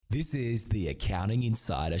This is the Accounting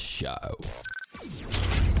Insider Show.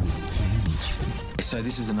 So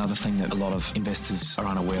this is another thing that a lot of investors are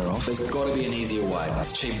unaware of. There's got to be an easier way.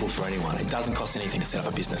 It's achievable for anyone. It doesn't cost anything to set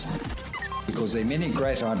up a business. Because there are many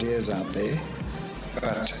great ideas out there,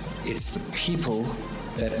 but it's the people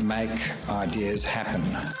that make ideas happen.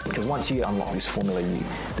 Because once you unlock this formula,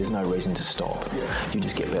 there's no reason to stop. You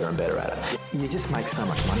just get better and better at it. You just make so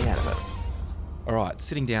much money out of it. All right,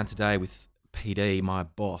 sitting down today with PD, my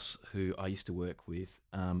boss, who I used to work with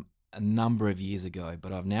a number of years ago,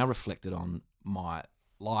 but I've now reflected on my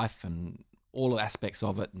life and all aspects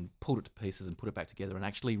of it and pulled it to pieces and put it back together and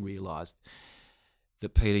actually realised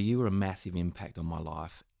that, Peter, you were a massive impact on my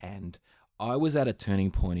life. And I was at a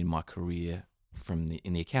turning point in my career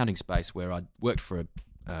in the accounting space where I worked for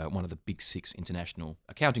one of the big 6 international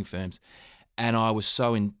accounting firms, and I was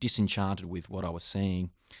so disenchanted with what I was seeing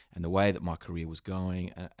and the way that my career was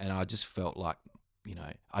going, and I just felt like,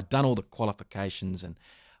 I'd done all the qualifications and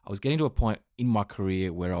I was getting to a point in my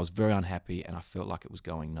career where I was very unhappy and I felt like it was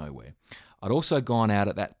going nowhere. I'd also gone out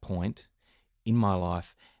at that point in my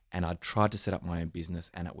life and I'd tried to set up my own business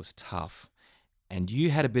and it was tough. And you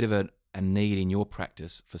had a bit of a need in your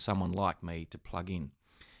practice for someone like me to plug in.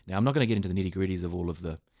 Now, I'm not going to get into the nitty-gritties of all of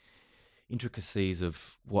the intricacies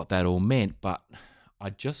of what that all meant, but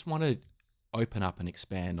I just want to open up and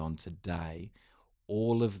expand on today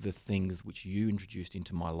all of the things which you introduced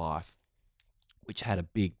into my life which had a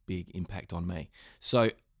big, big impact on me. So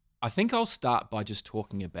I think I'll start by just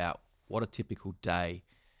talking about what a typical day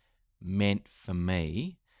meant for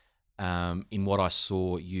me in what I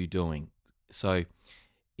saw you doing. So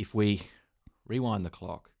if we rewind the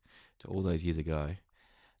clock to all those years ago,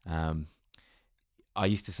 I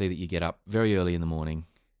used to see that you get up very early in the morning,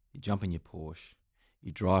 you jump in your Porsche,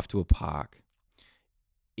 you drive to a park.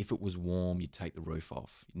 If it was warm, you'd take the roof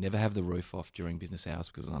off. You'd never have the roof off during business hours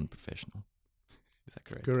because it's unprofessional. Is that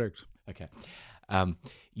correct? Correct. Okay.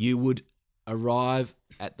 You would arrive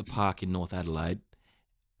at the park in North Adelaide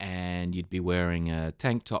and you'd be wearing a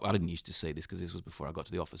tank top. I didn't used to see this because this was before I got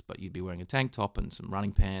to the office, but you'd be wearing a tank top and some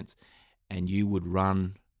running pants and you would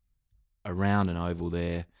run around an oval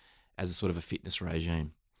there as a sort of a fitness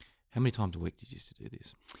regime. How many times a week did you used to do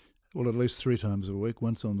this? Well, at least 3 times a week,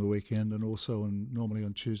 once on the weekend and also normally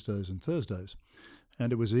on Tuesdays and Thursdays.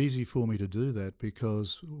 And it was easy for me to do that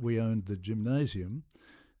because we owned the gymnasium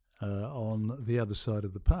on the other side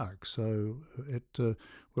of the park. So we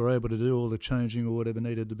were able to do all the changing or whatever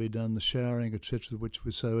needed to be done, the showering, etc., which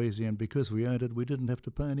was so easy. And because we owned it, we didn't have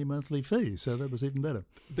to pay any monthly fee. So that was even better.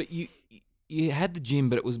 But you had the gym,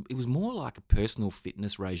 but it was more like a personal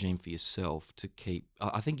fitness regime for yourself to keep.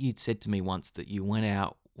 I think you'd said to me once that you went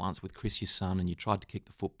out once with Chris, your son, and you tried to kick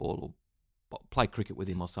the football or play cricket with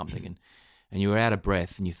him or something, and you were out of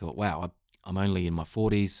breath and you thought, wow, I'm only in my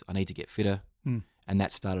 40s, I need to get fitter, and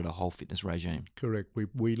that started a whole fitness regime. Correct.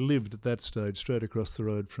 We lived at that stage straight across the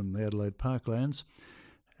road from the Adelaide Parklands,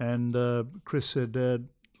 and Chris said, Dad,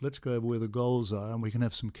 let's go where the goals are and we can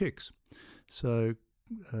have some kicks. So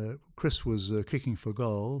Chris was kicking for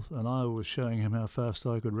goals and I was showing him how fast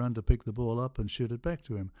I could run to pick the ball up and shoot it back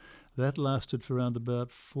to him. That lasted for around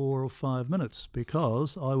about 4 or 5 minutes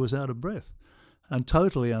because I was out of breath and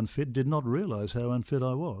totally unfit, did not realise how unfit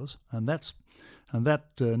I was, and that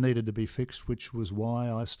needed to be fixed, which was why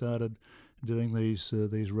I started doing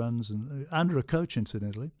these runs and under a coach,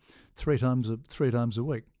 incidentally, 3 times a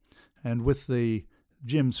week. And with the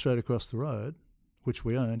gym straight across the road, which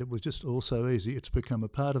we owned, it was just all so easy. It's become a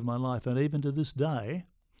part of my life, and even to this day,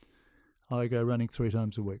 I go running 3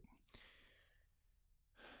 times a week.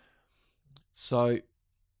 So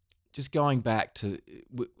just going back to,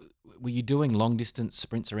 were you doing long-distance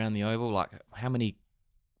sprints around the oval? Like, how many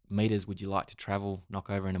metres would you like to travel,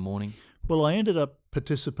 knock over in a morning? Well, I ended up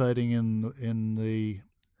participating in the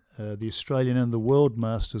Australian and the World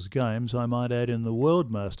Masters Games. I might add, in the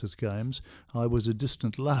World Masters Games, I was a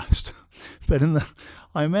distant last. But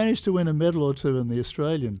I managed to win a medal or 2 in the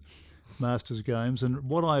Australian Masters Games. And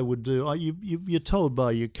what I would do, you're told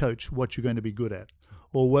by your coach what you're going to be good at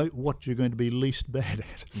or what you're going to be least bad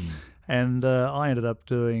at. And I ended up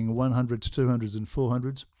doing 100s, 200s and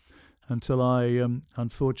 400s until I,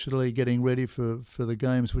 unfortunately, getting ready for the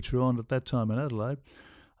games which were on at that time in Adelaide,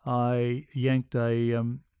 I yanked a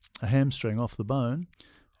hamstring off the bone,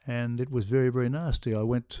 and it was very, very nasty. I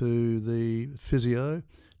went to the physio,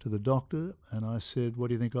 to the doctor, and I said, what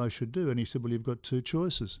do you think I should do? And he said, well, you've got 2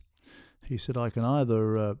 choices. He said, I can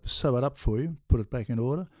either sew it up for you, put it back in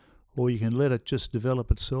order, or you can let it just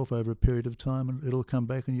develop itself over a period of time and it'll come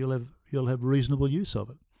back and you'll have reasonable use of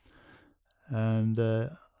it. And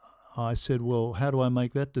I said, well, how do I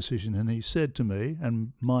make that decision? And he said to me,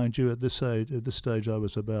 and mind you, at this stage I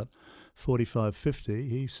was about 45, 50,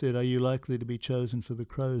 he said, are you likely to be chosen for the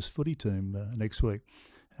Crows footy team next week?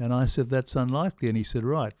 And I said, that's unlikely. And he said,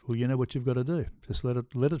 right, well, you know what you've got to do. Just let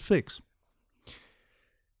it fix.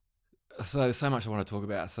 So there's so much I want to talk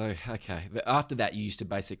about. So, okay. But after that, you used to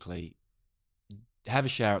basically have a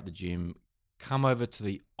shower at the gym, come over to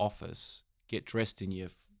the office, get dressed in your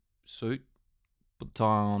suit, put the tie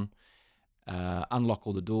on, unlock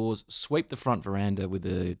all the doors, sweep the front veranda with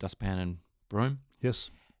a dustpan and broom. Yes.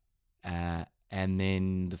 And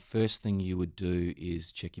then the first thing you would do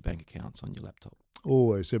is check your bank accounts on your laptop.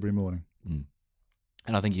 Always, every morning. Mm.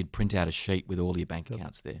 And I think you'd print out a sheet with all your bank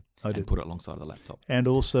accounts there and put it alongside of the laptop. And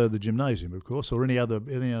also the gymnasium, of course, or any other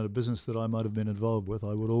business that I might have been involved with.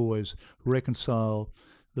 I would always reconcile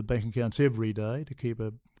the bank accounts every day to keep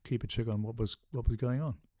a check on what was going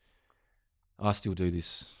on. I still do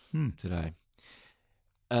this today.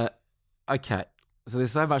 Okay, so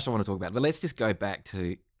there's so much I want to talk about, but let's just go back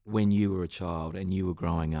to when you were a child and you were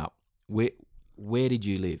growing up. Where did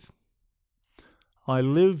you live? I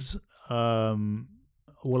lived. I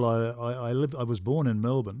was born in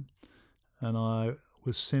Melbourne, and I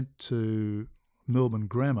was sent to Melbourne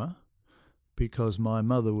Grammar because my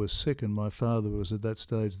mother was sick and my father was at that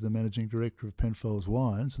stage the managing director of Penfolds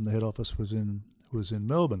Wines, and the head office was in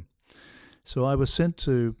Melbourne. So I was sent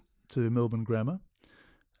to Melbourne Grammar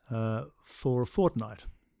for a fortnight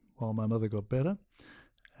while my mother got better.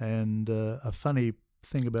 And a funny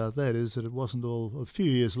thing about that is that it wasn't all. A few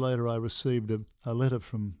years later, I received a letter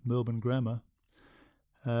from Melbourne Grammar.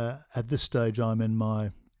 At this stage, I'm in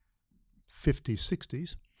my 50s,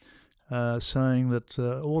 60s, saying that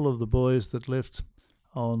all of the boys that left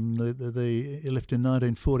left in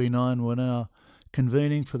 1949 were now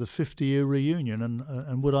convening for the 50-year reunion,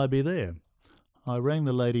 and would I be there? I rang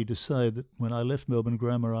the lady to say that when I left Melbourne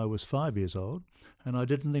Grammar, I was 5 years old, and I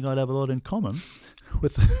didn't think I'd have a lot in common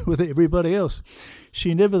with everybody else.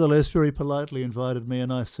 She nevertheless very politely invited me,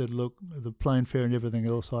 and I said, "Look, the plane fare and everything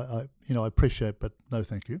else, I appreciate, but no,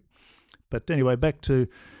 thank you." But anyway, back to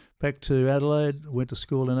Adelaide. Went to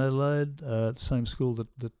school in Adelaide, the same school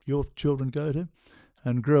that your children go to,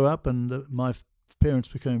 and grew up. And my parents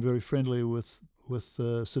became very friendly with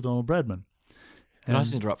Sir Donald Bradman. Can I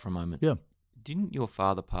just interrupt for a moment? Yeah. Didn't your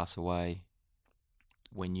father pass away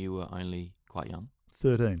when you were only quite young?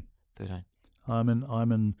 13. 13. I'm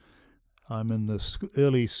in the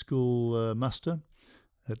early school muster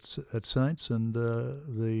at Saints, and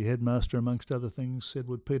the headmaster, amongst other things, said,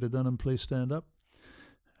 "Would Peter Dunham please stand up?"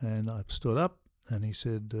 And I stood up, and he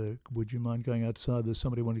said, "Would you mind going outside? There's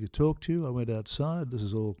somebody wanting to talk to you." I went outside. This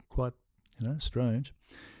is all quite, strange.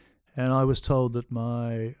 And I was told that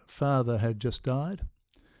my father had just died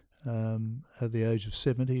at the age of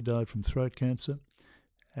 70. He died from throat cancer,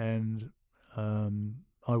 and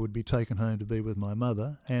I would be taken home to be with my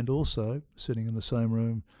mother, and also sitting in the same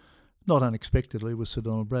room, not unexpectedly, was Sir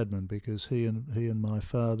Donald Bradman, because he and my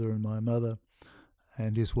father and my mother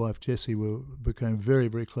and his wife Jessie became very,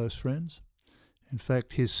 very close friends. In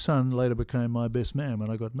fact, his son later became my best man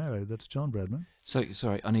when I got married. That's John Bradman. So,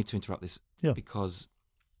 sorry, I need to interrupt this because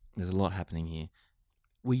there's a lot happening here.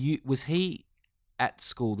 Was he at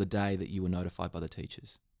school the day that you were notified by the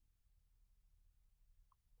teachers?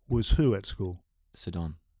 Was who at school? Sir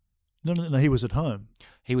Don. No, he was at home.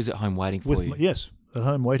 He was at home waiting for you? Yes, at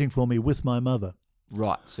home waiting for me with my mother.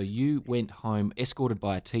 Right, so you went home escorted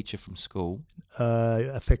by a teacher from school.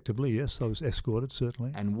 Effectively, yes, I was escorted,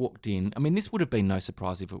 certainly. And walked in. I mean, this would have been no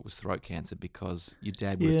surprise if it was throat cancer, because your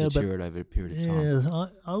dad would have deteriorated over a period of time. Yeah,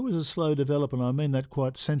 I was a slow developer, and I mean that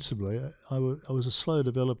quite sensibly. I was a slow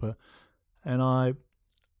developer, and I'm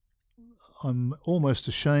almost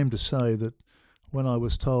ashamed to say that when I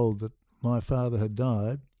was told that my father had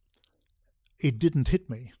died, it didn't hit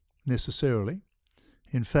me necessarily.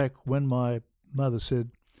 In fact, when my mother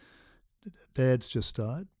said, "Dad's just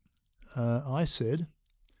died," I said,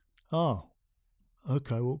 "Oh,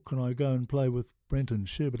 okay, well, can I go and play with Brenton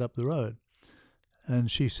Schubert up the road?"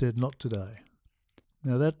 And she said, "Not today."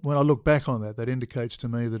 Now, that, when I look back on that indicates to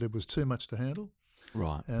me that it was too much to handle.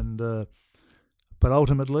 Right. And but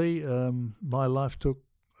ultimately, my life took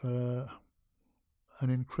an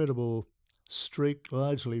incredible streak,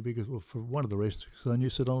 largely for one of the reasons, because I knew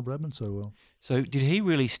Sir Donald Bradman so well. So did he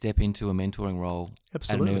really step into a mentoring role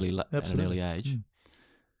Absolutely. at an early age? Mm.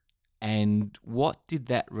 And what did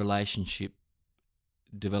that relationship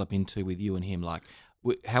develop into with you and him? Like,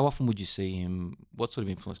 how often would you see him? What sort of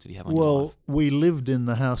influence did he have on your life? Well, we lived in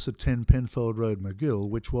the house at 10 Penfold Road, McGill,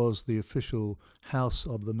 which was the official house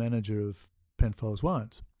of the manager of Penfolds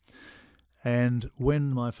Wines. And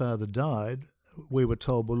when my father died, we were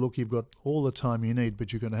told, well, look, you've got all the time you need,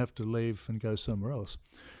 but you're going to have to leave and go somewhere else.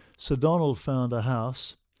 Sir Donald found a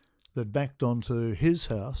house that backed onto his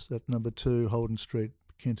house at number 2 Holden Street,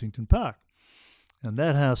 Kensington Park. And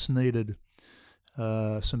that house needed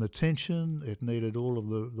some attention. It needed all of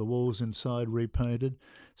the walls inside repainted.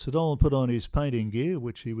 Sir Donald put on his painting gear,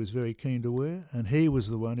 which he was very keen to wear, and he was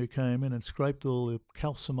the one who came in and scraped all the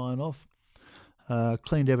calcimine off,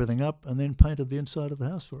 cleaned everything up, and then painted the inside of the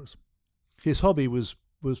house for us. His hobby was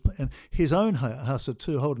and his own house at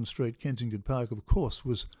 2 Holden Street, Kensington Park, of course,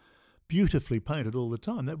 was beautifully painted all the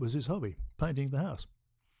time. That was his hobby, painting the house.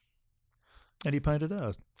 And he painted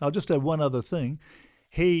ours. I'll just add one other thing.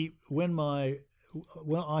 I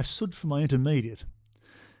stood for my intermediate,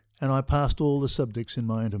 and I passed all the subjects in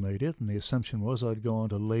my intermediate, and the assumption was I'd go on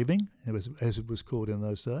to leaving, as it was called in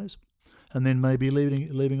those days, and then maybe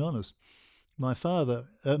leaving honours. My father,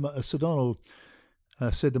 Sir Donald,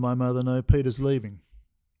 said to my mother, no, Peter's leaving.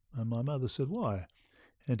 And my mother said, why?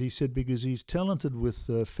 And he said, because he's talented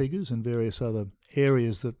with figures and various other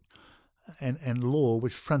areas and law,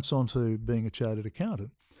 which fronts onto being a chartered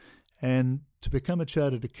accountant. And to become a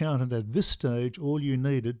chartered accountant at this stage, all you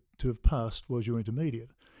needed to have passed was your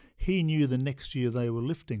intermediate. He knew the next year they were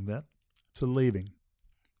lifting that to leaving.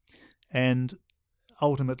 And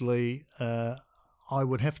ultimately, I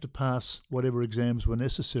would have to pass whatever exams were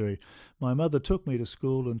necessary. My mother took me to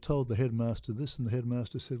school and told the headmaster this, and the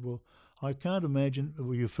headmaster said, well, I can't imagine,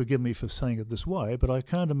 well, you forgive me for saying it this way, but I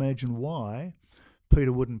can't imagine why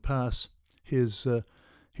Peter wouldn't pass his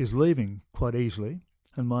leaving quite easily.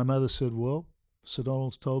 And my mother said, well, Sir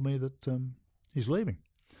Donald's told me that he's leaving.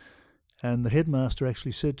 And the headmaster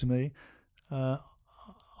actually said to me,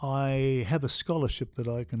 I have a scholarship that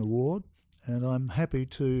I can award, and I'm happy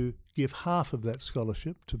to give half of that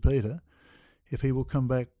scholarship to Peter if he will come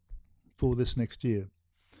back for this next year,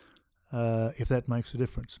 if that makes a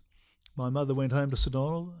difference. My mother went home to Sir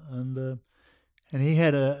Donald, and he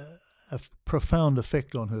had a profound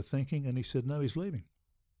effect on her thinking, and he said, no, he's leaving.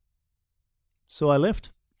 So I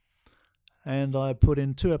left, and I put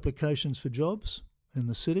in 2 applications for jobs in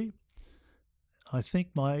the city. I think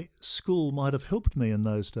my school might have helped me in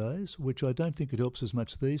those days, which I don't think it helps as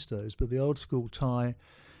much these days, but the old school tie,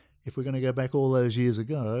 if we're going to go back all those years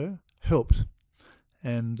ago, helped.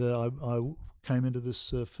 And I came into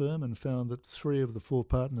this firm and found that 3 of the 4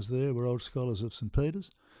 partners there were old scholars of St. Peter's.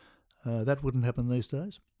 That wouldn't happen these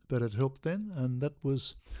days, but it helped then, and that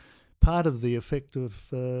was part of the effect of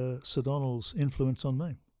Sir Donald's influence on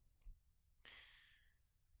me.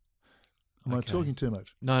 Am I talking too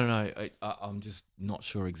much? No. I'm just not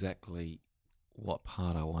sure exactly what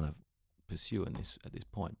part I want to pursue in this at this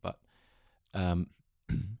point. But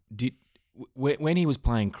when he was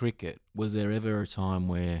playing cricket, was there ever a time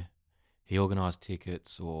where he organised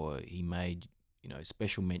tickets or he made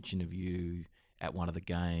special mention of you at one of the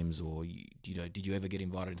games, or did you ever get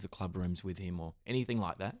invited to the club rooms with him or anything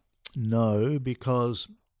like that? No, because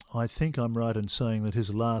I think I'm right in saying that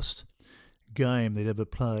his last game that he ever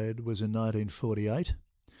played was in 1948.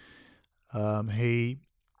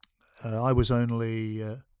 I was only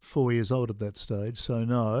 4 years old at that stage, so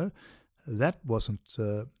no, that wasn't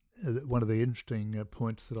one of the interesting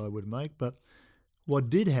points that I would make. But what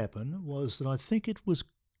did happen was that I think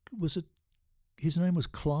his name was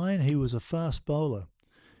Klein. He was a fast bowler,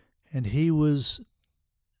 and he was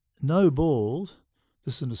no-balled.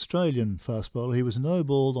 This is an Australian fast bowler. He was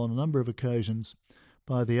no-balled on a number of occasions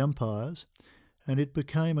by the umpires, and it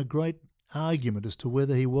became a great argument as to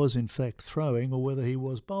whether he was in fact throwing or whether he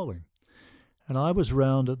was bowling. And I was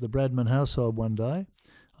round at the Bradman household one day,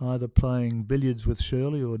 either playing billiards with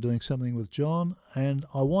Shirley or doing something with John, and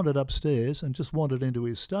I wandered upstairs and just wandered into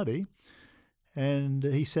his study, and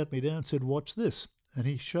he sat me down and said, watch this. And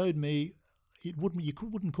he showed me, you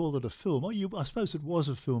wouldn't call it a film. I suppose it was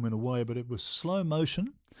a film in a way, but it was slow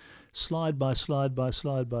motion, slide by slide by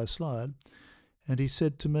slide by slide. And he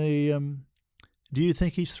said to me, do you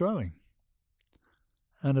think he's throwing?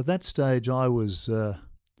 And at that stage I was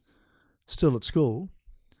still at school,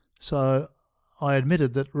 so I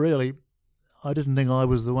admitted that really I didn't think I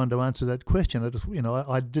was the one to answer that question.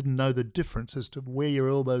 I didn't know the difference as to where your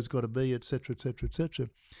elbow's got to be, etc., etc., etc.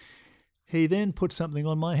 He then put something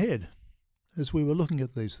on my head as we were looking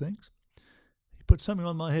at these things. He put something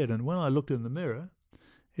on my head, and when I looked in the mirror,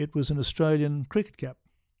 it was an Australian cricket cap.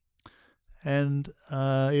 And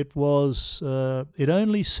it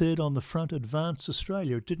only said on the front, Advance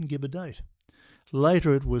Australia. It didn't give a date.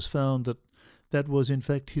 Later it was found that was in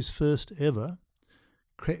fact his first ever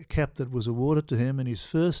cap that was awarded to him in his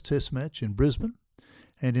first test match in Brisbane.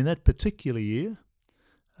 And in that particular year,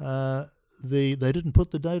 they didn't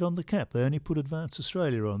put the date on the cap. They only put Advance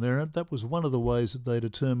Australia on there. And that was one of the ways that they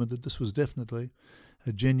determined that this was definitely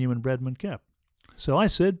a genuine Bradman cap. So I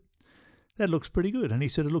said, that looks pretty good. And he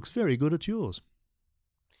said, it looks very good, it's yours.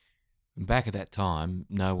 Back at that time,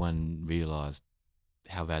 no one realised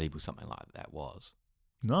how valuable something like that was.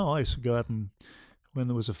 No, I used to go out and when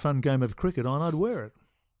there was a fun game of cricket on, I'd wear it.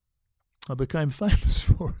 I became famous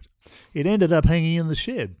for it. It ended up hanging in the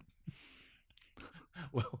shed.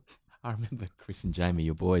 Well, I remember Chris and Jamie,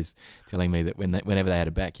 your boys, telling me that whenever they had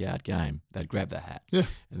a backyard game, they'd grab the hat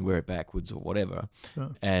and wear it backwards or whatever. Yeah.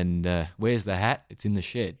 And where's the hat? It's in the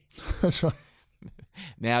shed. That's right.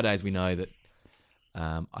 Nowadays we know that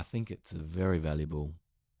I think it's a very valuable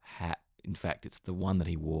hat. In fact, it's the one that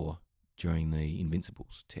he wore during the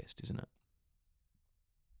Invincibles test, isn't it?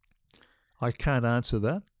 I can't answer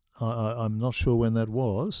that. I'm not sure when that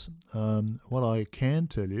was. What I can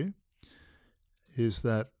tell you is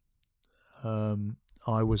that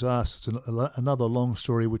I was asked another long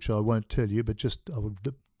story, which I won't tell you, but just I will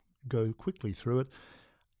go quickly through it.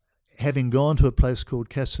 Having gone to a place called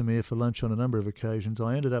Casimir for lunch on a number of occasions,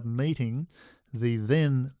 I ended up meeting the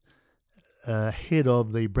then head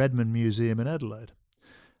of the Bradman Museum in Adelaide.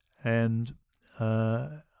 And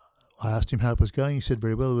I asked him how it was going. He said,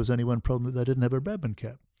 very well, there was only one problem, that they didn't have a Bradman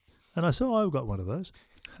cap. And I said, oh, I've got one of those.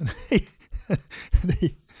 And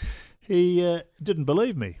he didn't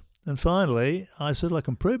believe me. And finally, I said, I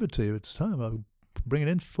can prove it to you. It's time. I'll bring it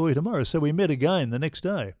in for you tomorrow. So we met again the next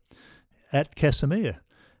day at Casimir.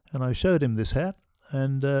 And I showed him this hat.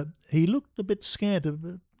 And he looked a bit scant,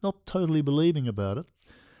 not totally believing about it.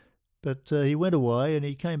 But he went away and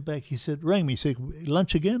he came back. He rang me. He said,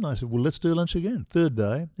 lunch again? I said, well, let's do lunch again. Third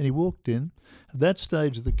day. And he walked in. At that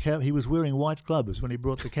stage, the cap, he was wearing white gloves when he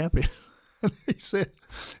brought the cap in. And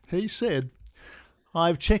he said,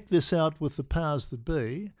 I've checked this out with the powers that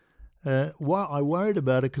be. I worried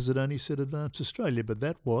about it because it only said Advance Australia, but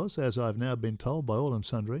that was, as I've now been told by all and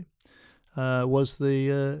sundry, was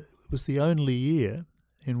the only year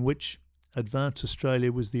in which Advance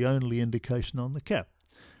Australia was the only indication on the cap,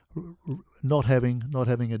 not having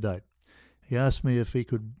a date. He asked me if he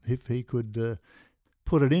could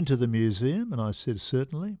put it into the museum, and I said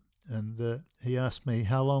certainly. And he asked me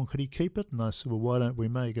how long could he keep it, and I said, well, why don't we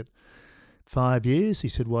make it 5 years? He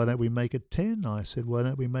said, why don't we make it 10? I said, why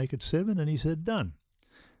don't we make it 7? And he said, done.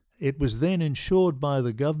 It was then insured by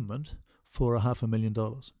the government for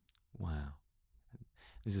 $500,000. Wow.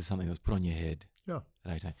 This is something that was put on your head. Yeah.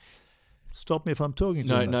 At 18. Stop me if I'm talking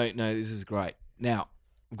to you. No, this is great. Now,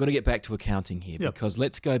 we've got to get back to accounting here because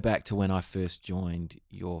let's go back to when I first joined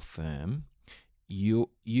your firm. You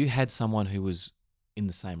had someone who was in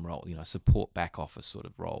the same role, support back office sort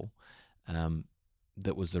of role.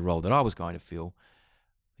 That was the role that I was going to fill.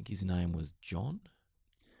 I think his name was John.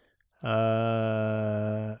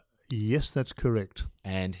 Yes, that's correct.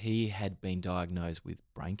 And he had been diagnosed with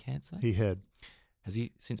brain cancer? He had. Has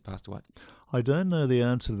he since passed away? I don't know the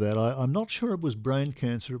answer to that. I'm not sure it was brain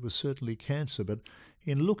cancer. It was certainly cancer. But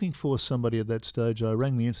in looking for somebody at that stage, I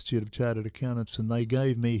rang the Institute of Chartered Accountants and they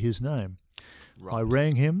gave me his name. Right. I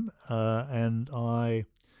rang him and I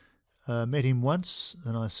met him once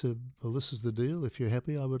and I said, well, this is the deal. If you're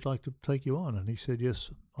happy, I would like to take you on. And he said,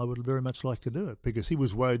 yes, I would very much like to do it, because he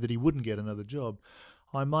was worried that he wouldn't get another job.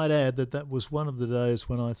 I might add that was one of the days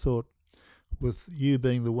when I thought, with you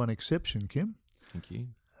being the one exception, Kim, thank you.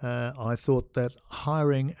 I thought that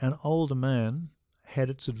hiring an older man had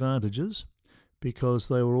its advantages because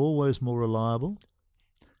they were always more reliable.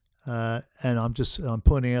 And I'm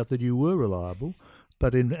pointing out that you were reliable.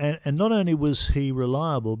 But and not only was he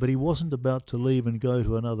reliable, but he wasn't about to leave and go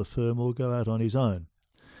to another firm or go out on his own.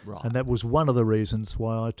 Right. And that was one of the reasons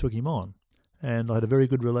why I took him on. And I had a very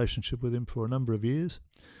good relationship with him for a number of years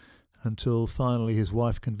until finally his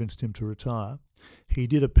wife convinced him to retire. He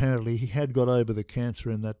had got over the cancer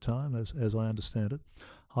in that time, as I understand it.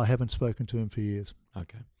 I haven't spoken to him for years.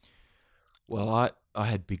 Okay. Well, I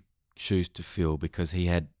had big shoes to fill because he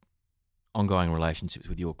had ongoing relationships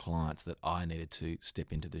with your clients that I needed to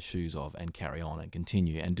step into the shoes of and carry on and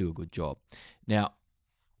continue and do a good job. Now,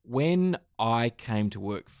 when I came to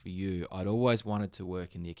work for you, I'd always wanted to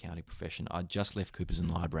work in the accounting profession. I'd just left Coopers and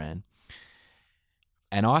Lybrand,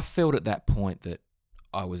 and I felt at that point that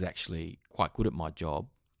I was actually quite good at my job.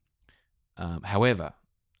 However,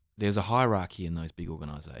 there's a hierarchy in those big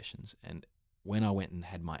organisations, and when I went and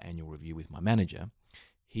had my annual review with my manager,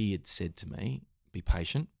 he had said to me, be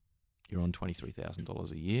patient. You're on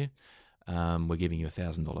 $23,000 a year. We're giving you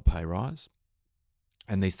 $1,000 pay rise.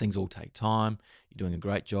 And these things all take time. You're doing a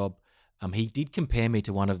great job. He did compare me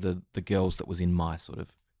to one of the girls that was in my sort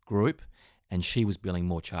of group. and she was billing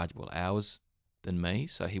more chargeable hours than me.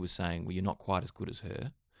 So he was saying, well, you're not quite as good as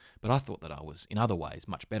her. But I thought that I was, in other ways,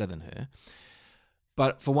 much better than her.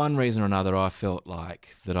 But for one reason or another, I felt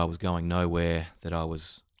like that I was going nowhere, that I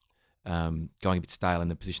was going a bit stale in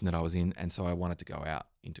the position that I was in, and so I wanted to go out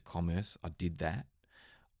into commerce. I did that.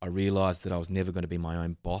 I realised that I was never going to be my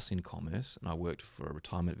own boss in commerce, and I worked for a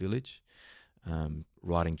retirement village,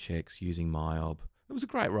 writing checks, using MyOb. It was a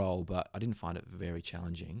great role, but I didn't find it very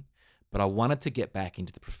challenging. But I wanted to get back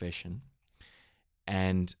into the profession,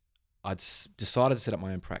 and I'd decided to set up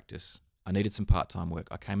my own practice. I needed some part-time work.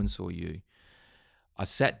 I came and saw you. I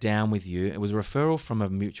sat down with you. It was a referral from a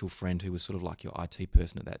mutual friend who was sort of like your IT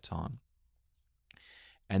person at that time.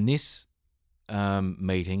 And this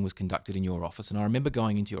meeting was conducted in your office. And I remember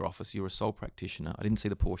going into your office. You were a sole practitioner. I didn't see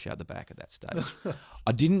the Porsche out the back at that stage.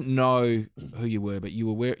 I didn't know who you were, but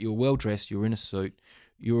you were well dressed. You were in a suit.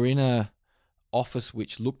 You were in a office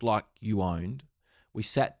which looked like you owned. We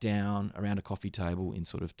sat down around a coffee table in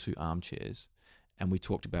sort of two armchairs, and we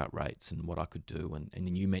talked about rates and what I could do. And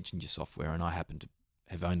then you mentioned your software, and I happened to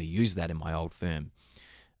have only used that in my old firm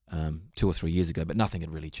 2 or 3 years ago, but nothing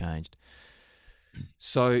had really changed.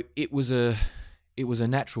 So it was a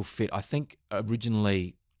natural fit. I think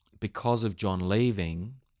originally, because of John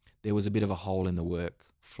leaving, there was a bit of a hole in the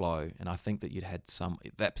workflow, and I think that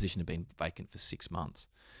that position had been vacant for 6 months.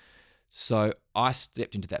 So I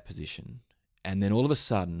stepped into that position. And then all of a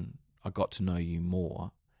sudden, I got to know you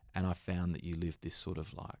more, and I found that you lived this sort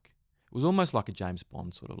of like, it was almost like a James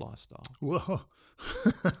Bond sort of lifestyle. Whoa.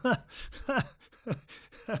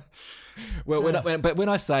 Well, when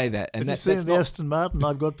I say that, and have you seen the Aston Martin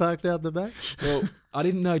I've got parked out the back? Well, I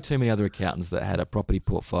didn't know too many other accountants that had a property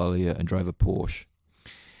portfolio and drove a Porsche.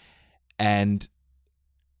 And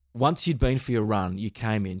once you'd been for your run, you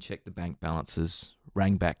came in, checked the bank balances,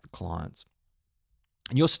 rang back the clients.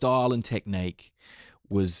 And your style and technique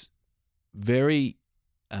was very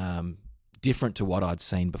different to what I'd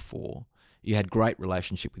seen before. You had great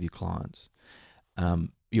relationship with your clients.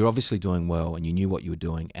 You're obviously doing well, and you knew what you were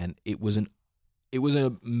doing. And it was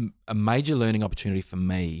a major learning opportunity for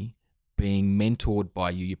me, being mentored by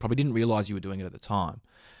you. You probably didn't realise you were doing it at the time,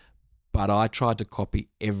 but I tried to copy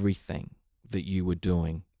everything that you were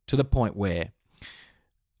doing to the point where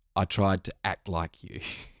I tried to act like you.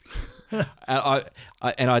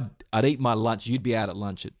 And I'd eat my lunch. You'd be out at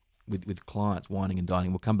lunch with clients, whining and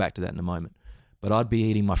dining. We'll come back to that in a moment. But I'd be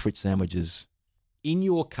eating my Fritz sandwiches in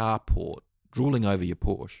your carport, drooling over your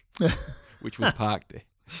Porsche, which was parked there.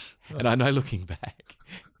 And I know, looking back,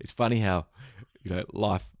 it's funny how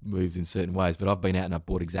life moves in certain ways. But I've been out and I've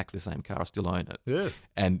bought exactly the same car. I still own it. Yeah.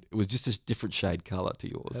 And it was just a different shade colour to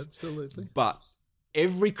yours. Absolutely. But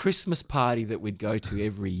every Christmas party that we'd go to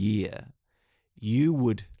every year, you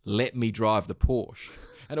would let me drive the Porsche.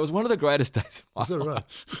 And it was one of the greatest days of my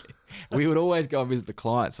life. Right? We would always go and visit the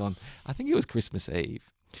clients on, I think it was Christmas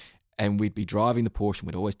Eve. And we'd be driving the Porsche, and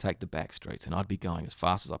we'd always take the back streets, and I'd be going as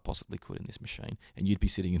fast as I possibly could in this machine, and you'd be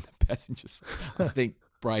sitting in the passenger seat, I think,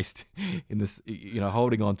 braced in this,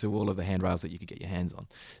 holding on to all of the handrails that you could get your hands on,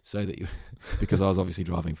 so that because I was obviously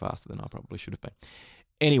driving faster than I probably should have been.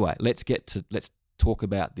 Anyway, let's talk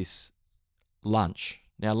about this lunch.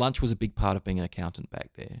 Now, lunch was a big part of being an accountant back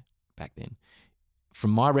then. From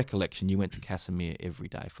my recollection, you went to Casimir every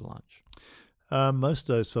day for lunch. Most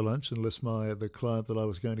days for lunch, unless the client that I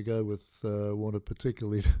was going to go with wanted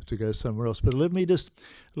particularly to go somewhere else. But let me just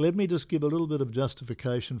give a little bit of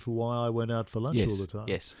justification for why I went out for lunch all the time.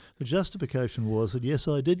 Yes. The justification was that yes,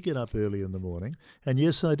 I did get up early in the morning, and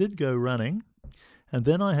yes, I did go running, and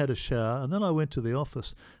then I had a shower, and then I went to the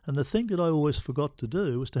office. And the thing that I always forgot to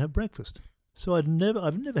do was to have breakfast. So I've never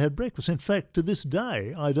had breakfast. In fact, to this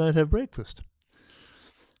day, I don't have breakfast.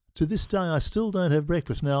 To this day, I still don't have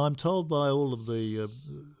breakfast. Now, I'm told by all of the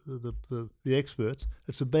experts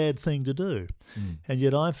it's a bad thing to do, and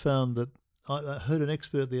yet I found that I heard an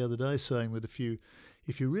expert the other day saying that if you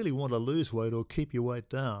really want to lose weight or keep your weight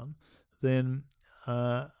down, then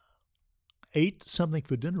eat something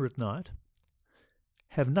for dinner at night,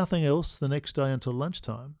 have nothing else the next day until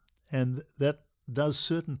lunchtime, and that does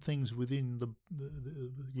certain things within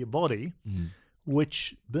your body,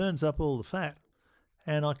 which burns up all the fat.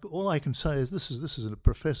 And all I can say is this is a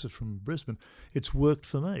professor from Brisbane. It's worked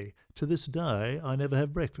for me. To this day, I never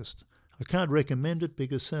have breakfast. I can't recommend it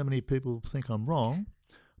because so many people think I'm wrong,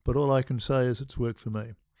 but all I can say is it's worked for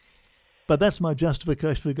me. But that's my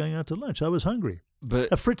justification for going out to lunch. I was hungry.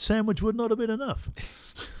 But a Fritz sandwich would not have been enough.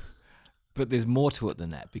 But there's more to it than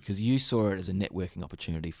that, because you saw it as a networking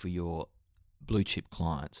opportunity for your blue chip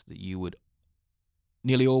clients, that you would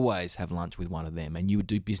nearly always have lunch with one of them, and you would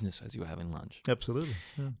do business as you were having lunch. Absolutely.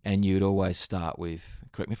 Yeah. And you'd always start with,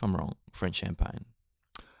 correct me if I'm wrong, French champagne.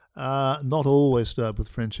 Not always start with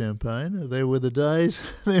French champagne. There were the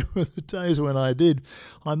days. There were the days when I did.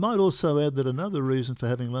 I might also add that another reason for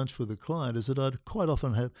having lunch with a client is that I'd quite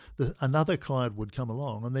often have another client would come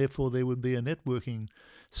along, and therefore there would be a networking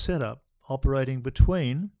setup operating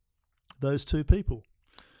between those two people.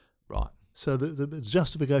 Right. So the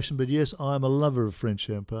justification, but yes, I'm a lover of French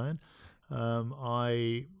champagne.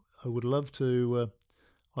 I would love to.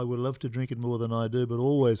 I would love to drink it more than I do, but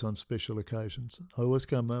always on special occasions. I always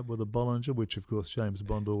come up with a Bollinger, which of course James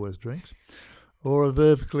Bond always drinks, or a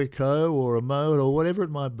Veuve Clicquot, or a Moet, or whatever it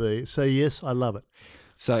might be. So yes, I love it.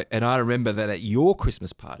 So, and I remember that at your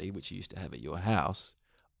Christmas party, which you used to have at your house,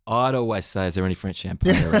 I'd always say, is there any French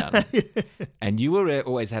champagne around? And you would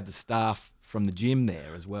always have the staff from the gym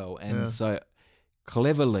there as well. And so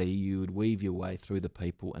cleverly you would weave your way through the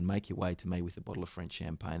people and make your way to me with a bottle of French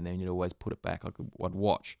champagne. Then you'd always put it back. I'd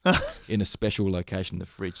watch in a special location in the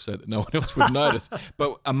fridge so that no one else would notice.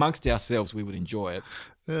 But amongst ourselves, we would enjoy it.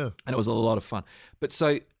 Yeah. And it was a lot of fun. But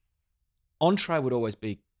so entree would always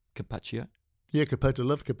be carpaccio. Yeah, carpaccio.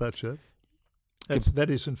 Love carpaccio. That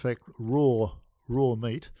is in fact raw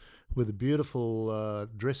meat with a beautiful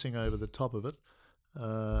dressing over the top of it.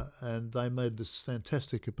 And they made this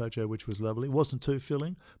fantastic carpaccio, which was lovely. It wasn't too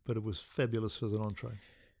filling, but it was fabulous as an entree.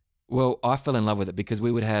 Well, I fell in love with it because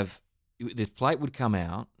we would have, the plate would come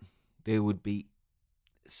out, there would be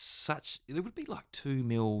it would be like 2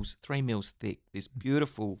 mils, 3 mils thick, this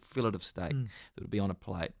beautiful fillet of steak that would be on a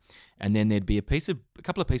plate. And then there'd be a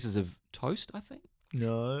couple of pieces of toast, I think.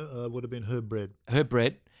 No, it would have been herb bread. Herb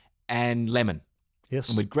bread and lemon. Yes.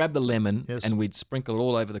 And we'd grab the lemon Yes. and we'd sprinkle it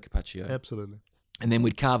all over the carpaccio. Absolutely. And then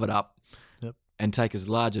we'd carve it up Yep. and take as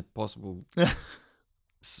large a possible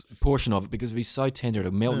portion of it because it'd be so tender,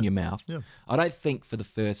 it'd melt in your mouth. Yeah. I don't think for the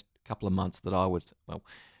first couple of months that I would, well,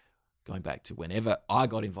 going back to whenever I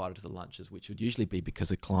got invited to the lunches, which would usually be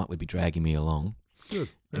because a client would be dragging me along Good.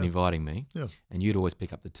 and inviting me, Yeah. and you'd always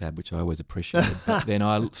pick up the tab, which I always appreciated. But then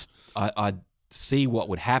I'd see what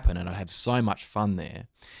would happen, and I'd have so much fun there.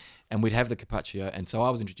 And we'd have the carpaccio, and so I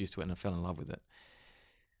was introduced to it, and I fell in love with it.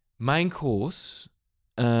 Main course.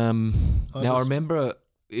 Now I remember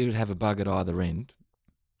it would have a bug at either end,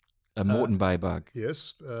 a Moreton Bay bug.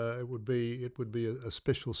 Yes, it would be a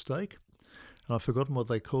special steak. I've forgotten what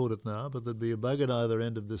they called it now, but there'd be a bug at either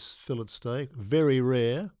end of this fillet steak, very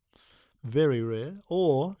rare,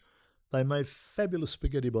 or they made fabulous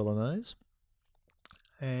spaghetti bolognese,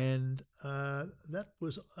 and I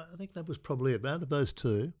think that was probably it. Out of those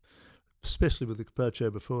two, especially with the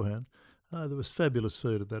carpaccio beforehand, there was fabulous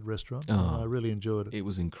food at that restaurant. I really enjoyed it. It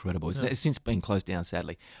was incredible. It's since been closed down,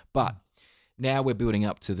 sadly. But now we're building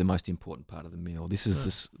up to the most important part of the meal. This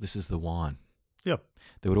is the wine. Yep.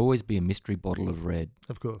 There would always be a mystery bottle of red,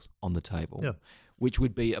 of course, on the table, Yeah. which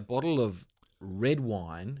would be a bottle of red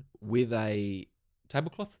wine with a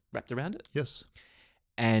tablecloth wrapped around it. Yes.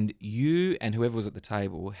 And you and whoever was at the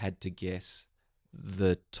table had to guess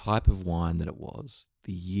the type of wine that it was,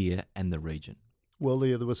 the year and the region. Well,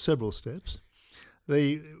 there were several steps.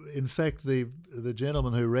 In fact, the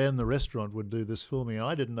gentleman who ran the restaurant would do this for me.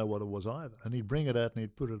 I didn't know what it was either. And he'd bring it out and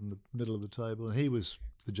he'd put it in the middle of the table, and he was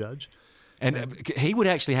the judge. And he would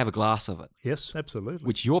actually have a glass of it, Yes, absolutely.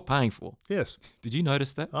 which you're paying for. Yes, Did you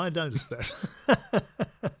notice that? I noticed that.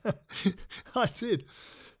 I did.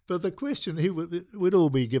 But the question, we'd all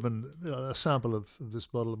be given a sample of this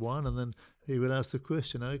bottle of wine, and then he would ask the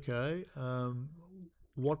question, okay,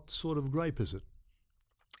 what sort of grape is it?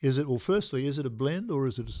 Firstly, is it a blend or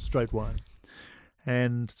is it a straight wine?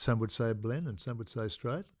 And some would say a blend and some would say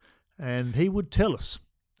straight. And he would tell us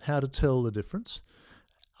how to tell the difference,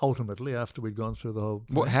 ultimately, after we'd gone through the whole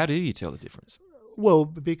thing. How do you tell the difference? Well,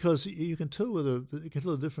 because you can tell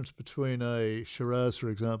the difference between a Shiraz, for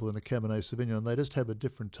example, and a Cabernet Sauvignon. They just have a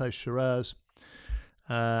different taste. Shiraz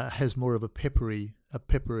has more of a peppery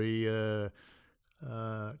taste.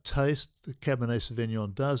 The Cabernet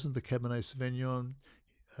Sauvignon doesn't. The Cabernet Sauvignon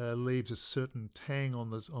leaves a certain tang on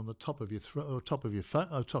the top of your throat, or top of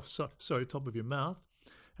your mouth.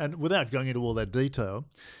 And without going into all that detail,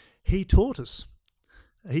 he taught us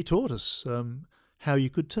how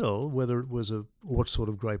you could tell whether it was what sort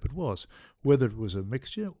of grape it was, whether it was a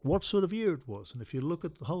mixture, what sort of year it was. And if you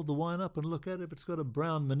hold the wine up and look at it, if it's got a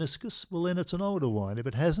brown meniscus, well, then it's an older wine. If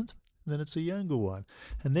it hasn't, then it's a younger wine.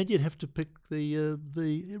 And then you'd have to pick the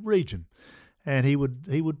region. And he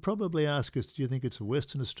would probably ask us, do you think it's a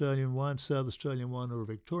Western Australian wine, South Australian wine, or a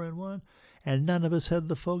Victorian wine? And none of us had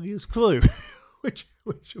the foggiest clue. which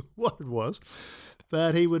what it was.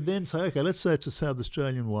 But he would then say, okay, let's say it's a South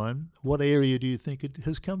Australian wine. What area do you think it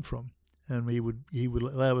has come from? And he would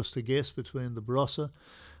allow us to guess between the Barossa,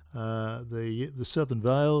 the Southern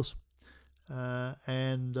Vales,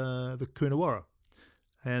 and the Coonawarra,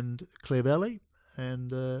 and Clare Valley,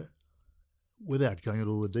 and without going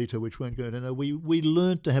into all the detail, which won't go into now, we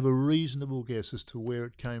learned to have a reasonable guess as to where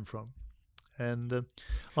it came from. And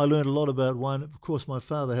I learned a lot about wine. Of course, my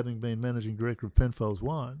father, having been managing director of Penfolds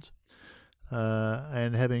Wines,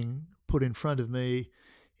 and having put in front of me,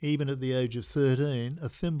 even at the age of 13, a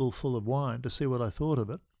thimble full of wine to see what I thought of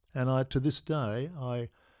it. And to this day, I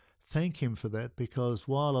thank him for that, because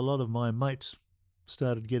while a lot of my mates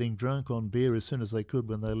started getting drunk on beer as soon as they could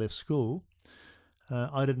when they left school,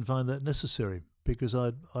 I didn't find that necessary, because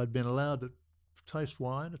I'd been allowed to taste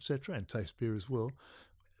wine, etc., and taste beer as well,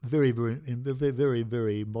 very, very, in very, very,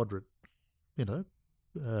 very moderate,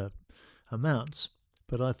 amounts.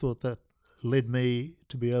 But I thought that led me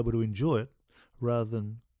to be able to enjoy it rather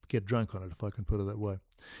than get drunk on it, if I can put it that way.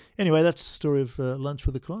 Anyway, that's the story of lunch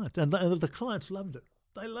with the client, and the clients loved it.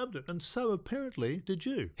 They loved it, and so apparently did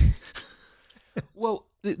you. Well,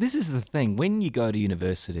 this is the thing. When you go to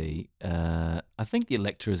university, I think the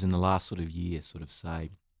lecturers in the last sort of year sort of say,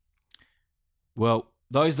 well,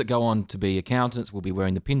 those that go on to be accountants will be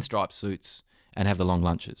wearing the pinstripe suits and have the long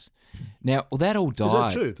lunches. Now, well, that all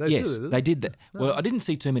died. Is that true? Yes, they did that. No. Well, I didn't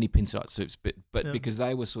see too many pinstripe suits, but Yeah. because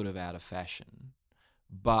they were sort of out of fashion.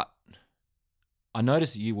 But I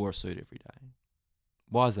noticed that you wore a suit every day.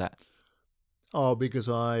 Why is that? Oh, because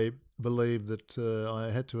I believe that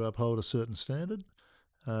I had to uphold a certain standard.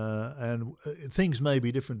 And things may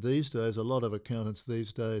be different these days. A lot of accountants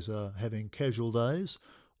these days are having casual days,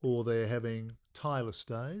 or they're having tireless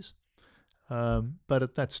days. But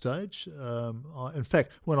at that stage, in fact,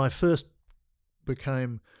 when I first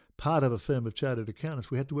became part of a firm of chartered accountants,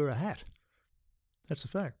 we had to wear a hat. That's a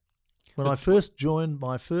fact. When I first joined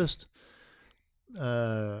my first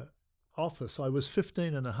office, I was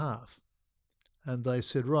 15 and a half. And they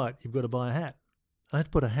said, right, you've got to buy a hat. I had to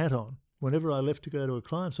put a hat on. Whenever I left to go to a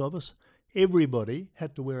client's office, everybody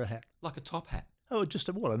had to wear a hat. Like a top hat. Oh, just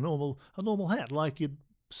a normal hat, like you'd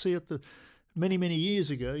see at the many years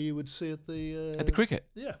ago. You would see at the cricket.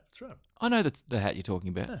 Yeah, that's right. I know that's the hat you're talking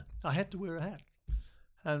about. Yeah, I had to wear a hat,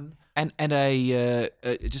 and a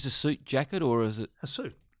just a suit jacket, or is it a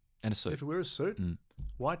suit. and a suit? If you wear a suit,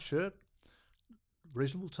 white shirt,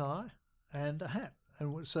 reasonable tie, and a hat.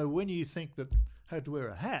 And so when you think that I had to wear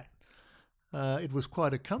a hat, it was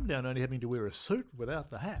quite a come down only having to wear a suit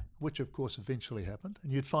without the hat, which of course eventually happened.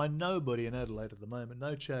 And you'd find nobody in Adelaide at the moment,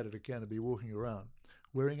 no chartered accountant, be walking around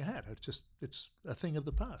wearing a hat. It's a thing of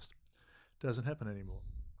the past. It doesn't happen anymore.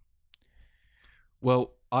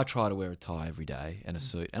 Well, I try to wear a tie every day and a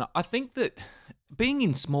suit. And I think that being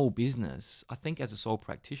in small business, I think as a sole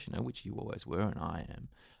practitioner, which you always were and I am,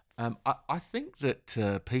 I think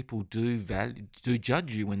that people do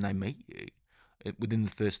judge you when they meet you within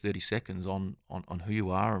the first 30 seconds on who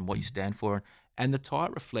you are and what you stand for. And the tie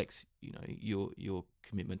reflects, your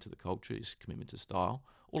commitment to the culture, your commitment to style,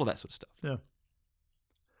 all of that sort of stuff. Yeah.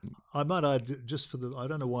 I might add, I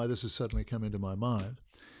don't know why this has suddenly come into my mind,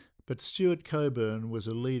 but Stuart Coburn was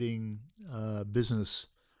a leading business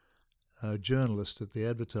journalist at The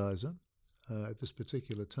Advertiser at this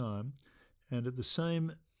particular time, and at the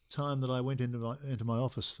same time that I went into my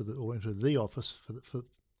office into the office for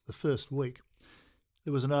the first week,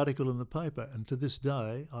 there was an article in the paper, and to this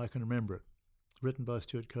day I can remember it, written by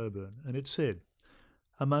Stuart Coburn, and it said,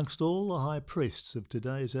 amongst all the high priests of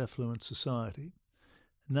today's affluent society,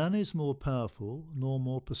 none is more powerful nor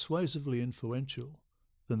more persuasively influential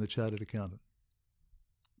than the chartered accountant.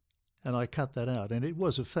 And I cut that out. And it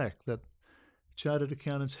was a fact that chartered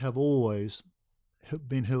accountants have always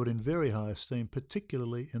been held in very high esteem,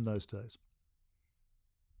 particularly in those days.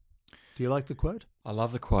 Do you like the quote? I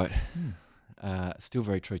love the quote. Still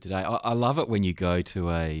very true today. I love it when you go to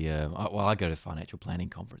I go to financial planning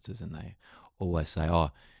conferences and they always say,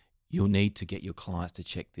 you'll need to get your clients to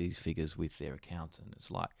check these figures with their accountant. It's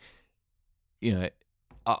like,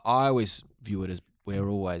 I always view it as we're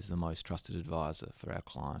always the most trusted advisor for our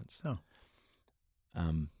clients. Oh.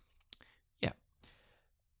 Yeah.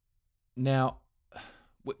 Now,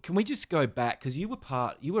 can we just go back, because you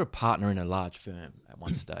were a partner in a large firm at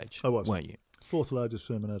one stage. I was. Weren't you? Fourth largest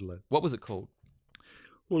firm in Adelaide. What was it called?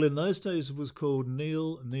 Well, in those days it was called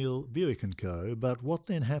Neil Buick & Co., but what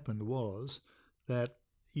then happened was that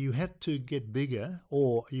you had to get bigger,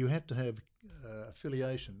 or you had to have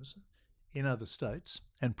affiliations in other states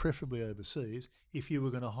and preferably overseas if you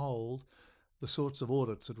were going to hold the sorts of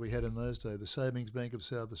audits that we had in those days, the Savings Bank of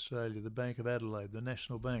South Australia, the Bank of Adelaide, the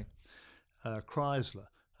National Bank, Chrysler,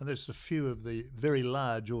 and there's a few of the very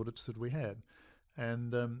large audits that we had.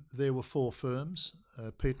 And there were 4 firms.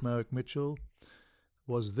 Pete Mowick Mitchell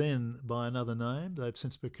was then by another name. They've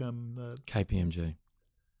since become... KPMG.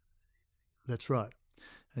 That's right.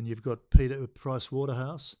 And you've got Peter Price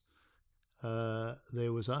Waterhouse.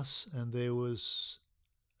 There was us, and there was...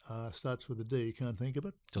 starts with a D, you can't think of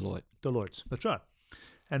it. Deloitte's, that's right.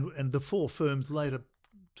 And the 4 firms later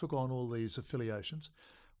took on all these affiliations.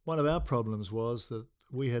 One of our problems was that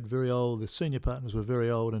we had the senior partners were very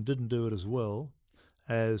old and didn't do it as well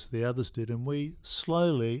as the others did, and we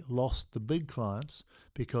slowly lost the big clients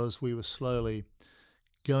because we were slowly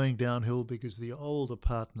going downhill because the older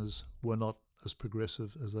partners were not as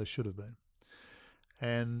progressive as they should have been.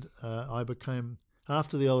 And I became,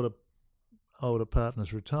 after the older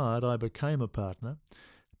partners retired, I became a partner,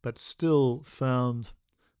 but still found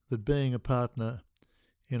that being a partner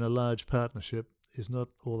in a large partnership is not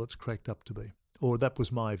all it's cracked up to be. Or that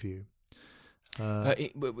was my view.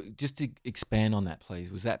 Just to expand on that,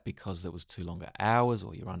 please, was that because there was too longer hours,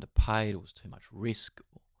 or you're underpaid, or was too much risk?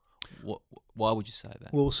 Why would you say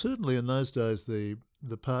that? Well, certainly in those days, the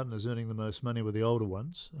partners earning the most money were the older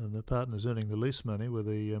ones, and the partners earning the least money were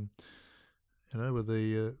the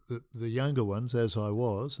younger ones, as I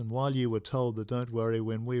was. And while you were told that don't worry,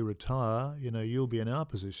 when we retire, you'll be in our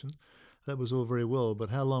position, that was all very well,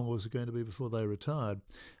 but how long was it going to be before they retired?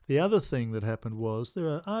 The other thing that happened was there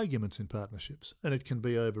are arguments in partnerships, and it can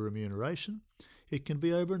be over remuneration, it can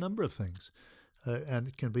be over a number of things, and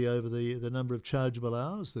it can be over the number of chargeable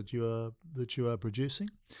hours that you are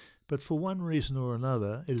producing. But for one reason or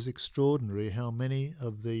another, it is extraordinary how many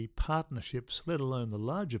of the partnerships, let alone the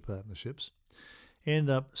larger partnerships, end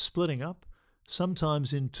up splitting up,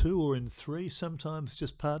 sometimes in 2 or in 3, sometimes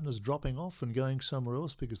just partners dropping off and going somewhere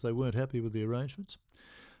else because they weren't happy with the arrangements.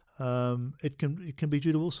 It can be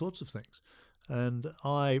due to all sorts of things. And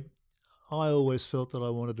I always felt that I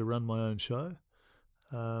wanted to run my own show,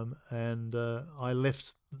 and I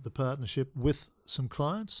left the partnership with some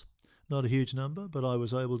clients, not a huge number, but I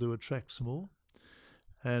was able to attract some more.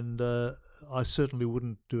 And I certainly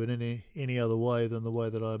wouldn't do it any other way than the way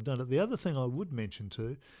that I've done it. The other thing I would mention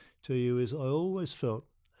to you is I always felt,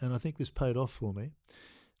 and I think this paid off for me,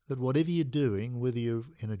 that whatever you're doing, whether you're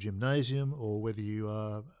in a gymnasium or whether you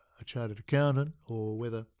are a chartered accountant or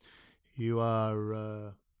whether you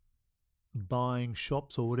are buying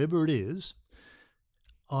shops or whatever it is,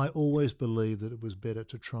 I always believed that it was better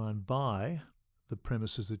to try and buy the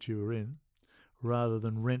premises that you were in rather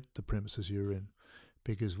than rent the premises you're in.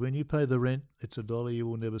 Because when you pay the rent, it's $1 you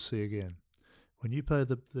will never see again. When you pay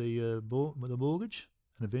the mortgage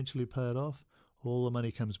and eventually pay it off, all the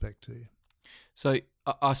money comes back to you. So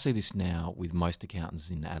I see this now with most accountants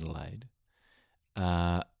in Adelaide.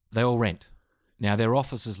 They all rent. Now, their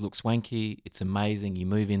offices look swanky. It's amazing. You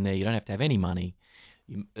move in there. You don't have to have any money.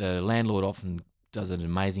 Landlord often does an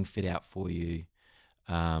amazing fit out for you,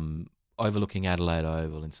 overlooking Adelaide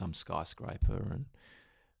Oval in some skyscraper.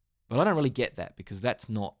 But I don't really get that because that's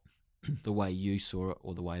not the way you saw it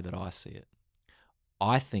or the way that I see it.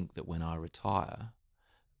 I think that when I retire,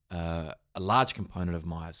 a large component of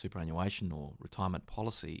my superannuation or retirement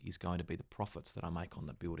policy is going to be the profits that I make on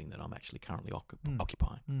the building that I'm actually currently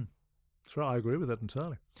occupying. That's right, I agree with that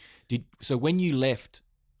entirely. So when you left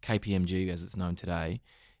KPMG, as it's known today,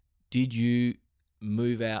 did you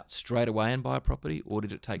move out straight away and buy a property, or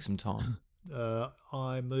did it take some time?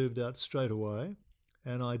 I moved out straight away,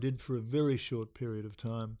 and I did for a very short period of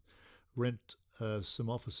time rent some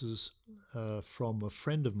offices from a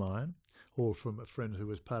friend of mine, or from a friend who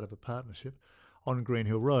was part of a partnership on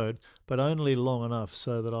Greenhill Road, but only long enough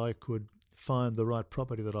so that I could find the right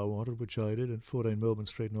property that I wanted, which I did at 14 Melbourne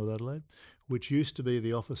Street, North Adelaide, which used to be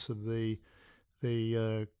the office of the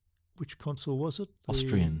which consul was it?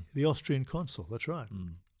 Austrian. The Austrian consul, that's right.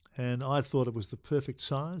 And I thought it was the perfect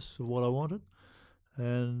size for what I wanted,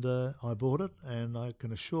 and I bought it, and I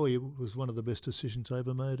can assure you it was one of the best decisions I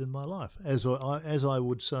ever made in my life. As I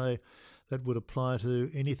would say, that would apply to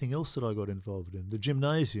anything else that I got involved in. The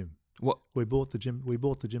gymnasium. What we bought the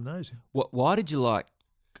gymnasium. Why did you like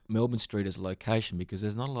Melbourne Street as a location? Because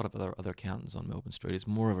there's not a lot of other accountants on Melbourne Street. It's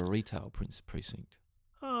more of a retail precinct.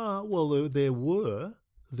 Well, there were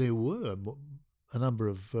a number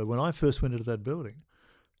of when I first went into that building.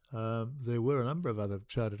 There were a number of other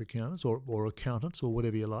chartered accountants or accountants or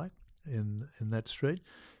whatever you like in that street.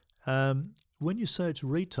 When you say it's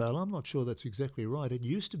retail, I'm not sure that's exactly right. It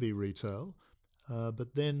used to be retail,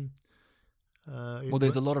 but then...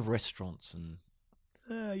 there's a lot of restaurants and...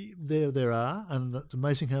 There are, and it's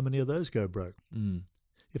amazing how many of those go broke. Mm.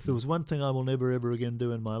 If there was one thing I will never ever again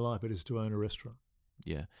do in my life, it is to own a restaurant.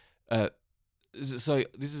 Yeah. So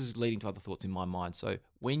this is leading to other thoughts in my mind. So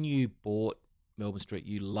when you bought Melbourne Street,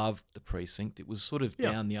 you loved the precinct. It was sort of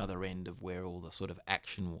down the other end of where all the sort of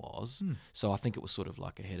action was. So I think it was sort of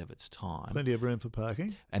like ahead of its time. Plenty of room for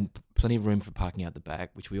parking. And plenty of room for parking out the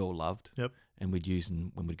back, which we all loved. Yep. And we'd use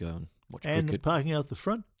when we'd go and watch And cricket. parking out the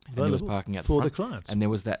front. And there was parking out the for front. the clients. And there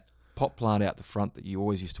was that pot plant out the front that you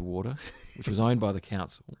always used to water, which was owned by the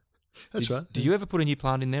council. That's right. Did you ever put a new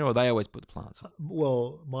plant in there, or they always put the plants?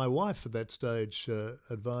 Well, my wife at that stage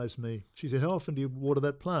advised me. She said, "How often do you water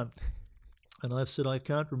that plant?" And I've said, "I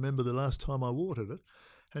can't remember the last time I watered it."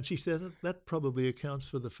 And she said, "That probably accounts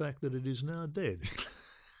for the fact that it is now dead."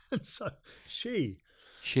 And so she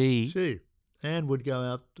Anne would come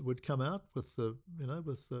out with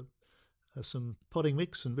some potting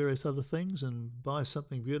mix and various other things and buy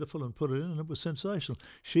something beautiful and put it in, and it was sensational.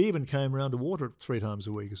 She even came around to water it 3 times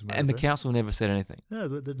a week. As a matter And the of fact. council never said anything. No,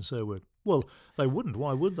 they didn't say a word. Well, they wouldn't.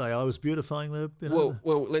 Why would they? I was beautifying the.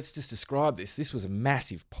 Well, let's just describe this. This was a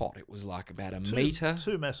massive pot. It was like about a metre.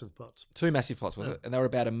 2 massive pots. 2 massive pots, was it? And they were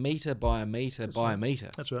about a metre by a metre by a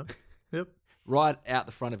metre. That's right. Yep. Right out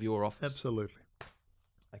the front of your office. Absolutely.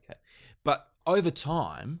 Okay. But over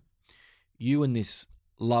time, you and this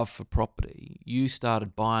love for property, you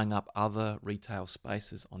started buying up other retail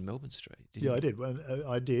spaces on Melbourne Street, didn't you? I did.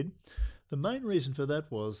 I did. The main reason for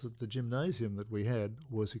that was that the gymnasium that we had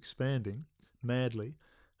was expanding madly,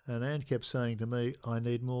 and Anne kept saying to me, "I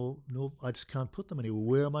need more. No, I just can't put them anywhere.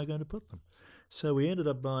 Where am I going to put them?" So we ended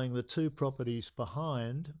up buying the 2 properties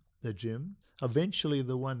behind the gym, eventually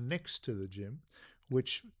the one next to the gym,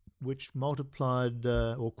 which multiplied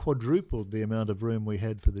or quadrupled the amount of room we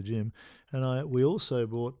had for the gym. And we also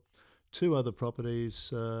bought 2 other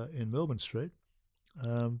properties in Melbourne Street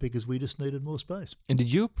because we just needed more space. And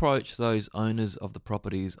did you approach those owners of the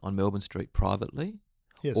properties on Melbourne Street privately?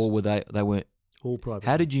 Yes. Or were they weren't? All private.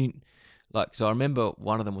 How did you, so I remember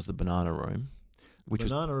one of them was the Banana Room, which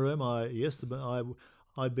Banana Room,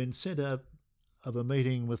 I'd been sent out of a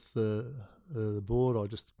meeting with the board, or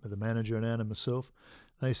just the manager and Anne and myself.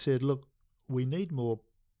 They said, "Look, we need more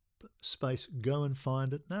space. Go and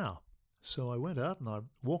find it now." So I went out and I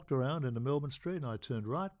walked around into Melbourne Street and I turned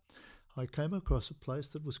right. I came across a place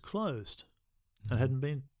that was closed and hadn't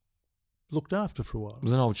been looked after for a while. It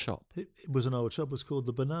was an old shop. It was an old shop. It was called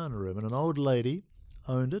the Banana Room, and an old lady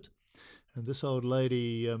owned it. And this old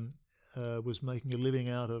lady was making a living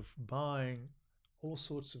out of buying all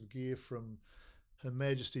sorts of gear from Her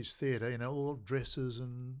Majesty's Theatre, all dresses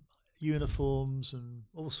and uniforms and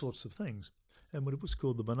all sorts of things. And it was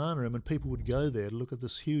called the Banana Room, and people would go there to look at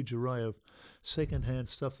this huge array of second-hand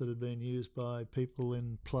stuff that had been used by people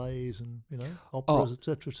in plays and, operas,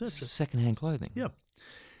 etc., etc. Second-hand clothing. Yeah.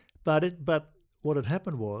 But what had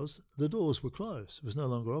happened was the doors were closed. It was no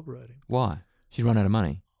longer operating. Why? She'd run out of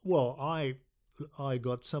money. Well, I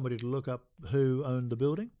got somebody to look up who owned the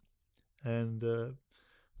building, and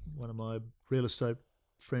one of my real estate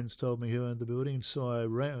friends told me who owned the building, and so I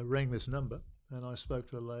rang this number, and I spoke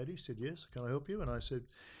to a lady. She said, "Yes, can I help you?" And I said,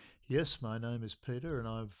 "Yes, my name is Peter, and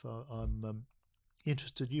I'm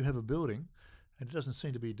interested. You have a building, and it doesn't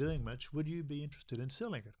seem to be doing much. Would you be interested in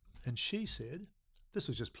selling it?" And she said, this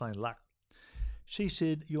was just plain luck. She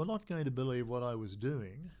said, "You're not going to believe what I was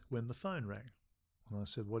doing when the phone rang." And I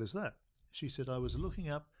said, "What is that?" She said, "I was looking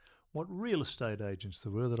up what real estate agents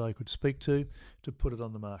there were that I could speak to put it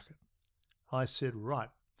on the market." I said, "Right.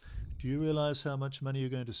 Do you realise how much money you're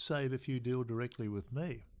going to save if you deal directly with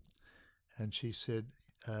me?" And she said,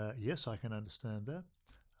 "Yes, I can understand that."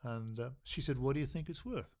 And she said, "What do you think it's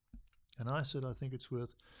worth?" And I said, "I think it's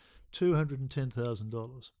worth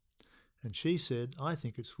 $210,000. And she said, "I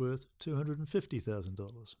think it's worth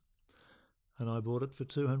 $250,000. And I bought it for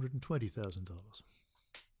 $220,000.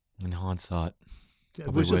 In hindsight, Yeah,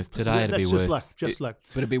 probably worth today. It'd be just worth just luck.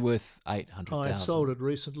 But it'd be worth 800,000. I sold it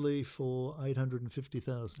recently for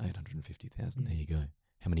 $850,000. 850,000. There you go.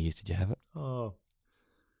 How many years did you have it?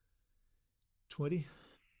 20.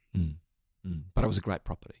 But it was a great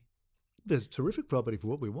property. There's a terrific property for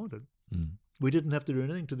what we wanted. We didn't have to do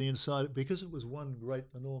anything to the inside because it was one great,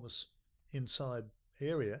 enormous inside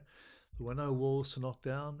area. There were no walls to knock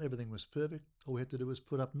down. Everything was perfect. All we had to do was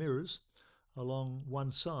put up mirrors along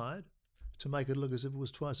one side to make it look as if it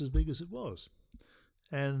was twice as big as it was.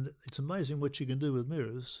 And it's amazing what you can do with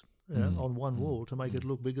mirrors on one wall to make it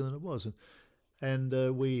look bigger than it was. And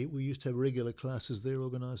we used to have regular classes there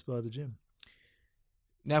organised by the gym.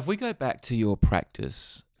 Now, if we go back to your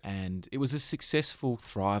practice, and it was a successful,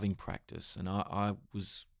 thriving practice, and I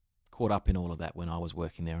was caught up in all of that when I was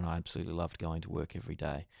working there, and I absolutely loved going to work every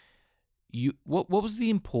day. What was the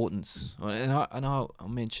importance? And I'll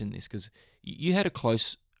mention this because you had a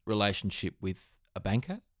close relationship with a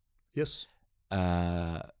banker. Yes.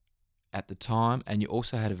 At the time, and you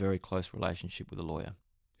also had a very close relationship with a lawyer.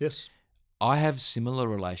 Yes. I have similar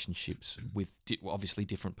relationships with obviously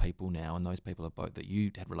different people now, and those people are both that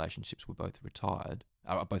you had relationships with both retired,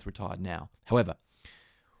 are both retired now. However,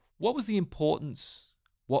 what was the importance?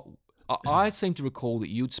 What I seem to recall that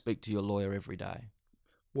you'd speak to your lawyer every day.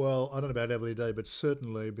 Well, I don't know about every day, but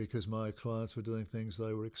certainly because my clients were doing things,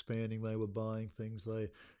 they were expanding, they were buying things, they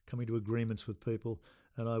coming to agreements with people,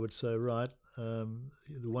 and I would say, right, the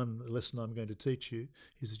one lesson I'm going to teach you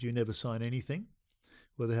is that you never sign anything,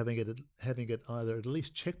 whether having it either at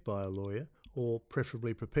least checked by a lawyer or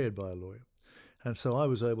preferably prepared by a lawyer. And so I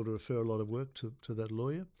was able to refer a lot of work to that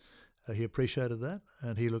lawyer. He appreciated that,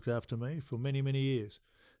 and he looked after me for many, many years.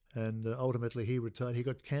 And ultimately he retired. He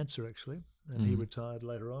got cancer, actually, and he retired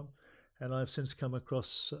later on. And I've since come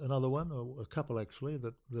across another one, or a couple actually,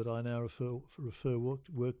 that I now refer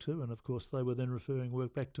work to, and of course they were then referring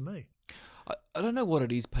work back to me. I don't know what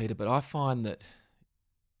it is, Peter, but I find that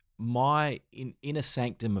my inner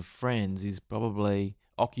sanctum of friends is probably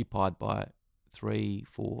occupied by 3,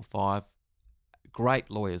 4, 5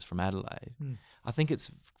 great lawyers from Adelaide. I think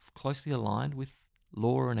it's closely aligned with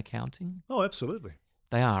law and accounting. Oh, absolutely.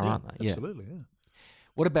 They are, aren't they? Absolutely, yeah.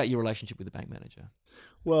 What about your relationship with the bank manager?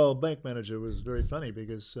 Well, bank manager was very funny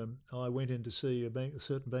because I went in to see a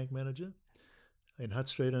certain bank manager in Hutt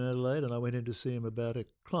Street in Adelaide, and I went in to see him about a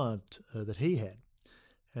client that he had.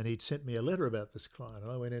 And he'd sent me a letter about this client.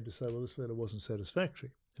 And I went in to say, well, this letter wasn't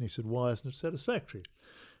satisfactory. And he said, why isn't it satisfactory?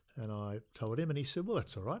 And I told him, and he said, well,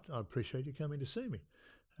 that's all right. I appreciate you coming to see me.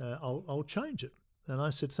 I'll change it. And I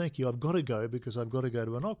said, thank you. I've got to go because I've got to go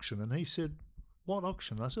to an auction. And he said, what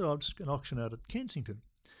auction? I said, just an auction out at Kensington.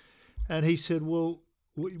 And he said, well,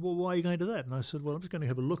 why are you going to that? And I said, well, I'm just going to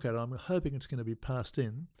have a look at it. I'm hoping it's going to be passed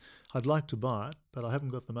in. I'd like to buy it, but I haven't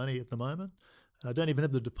got the money at the moment. I don't even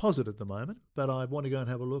have the deposit at the moment, but I want to go and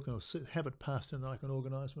have a look and have it passed in that I can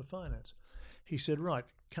organise my finance. He said, right,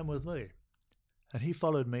 come with me. And he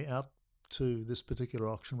followed me out to this particular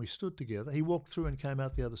auction. We stood together. He walked through and came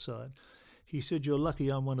out the other side. He said, you're lucky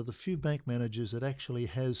I'm one of the few bank managers that actually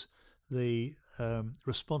has the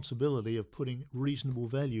responsibility of putting reasonable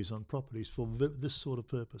values on properties for this sort of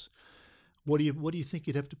purpose. What do you think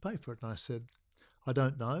you'd have to pay for it? And I said, I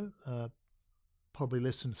don't know, probably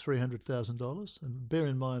less than $300,000. And bear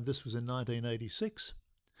in mind, this was in 1986.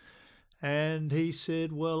 And he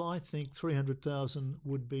said, well, I think $300,000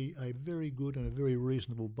 would be a very good and a very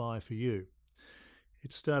reasonable buy for you.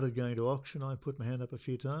 It started going to auction. I put my hand up a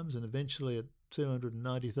few times, and eventually at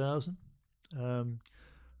 $290,000,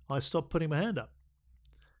 I stopped putting my hand up.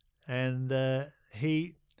 And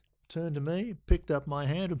he turned to me, picked up my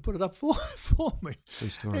hand and put it up for me. True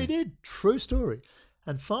story. He did. True story.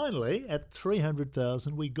 And finally, at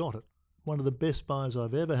 $300,000, we got it. One of the best buys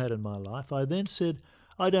I've ever had in my life. I then said,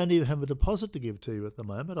 I don't even have a deposit to give to you at the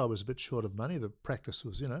moment. I was a bit short of money. The practice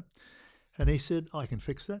was, And he said, I can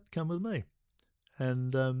fix that. Come with me.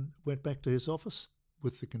 And went back to his office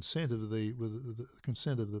with the consent of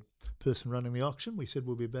the person running the auction. We said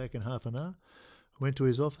we'll be back in half an hour. Went to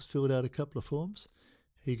his office, filled out a couple of forms.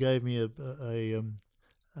 He gave me bear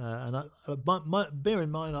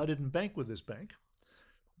in mind I didn't bank with this bank,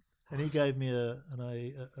 and he gave me a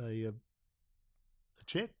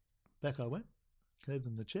check. Back I went, gave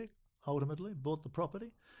them the check. Ultimately, bought the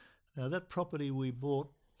property. Now that property we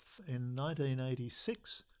bought in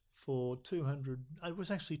 1986. For 200, it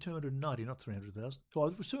was actually 290, not 300,000. Well,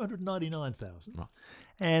 it was 299,000, right.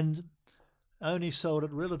 And only sold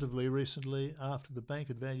it relatively recently after the bank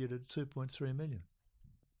had valued it at 2.3 million.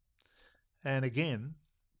 And again,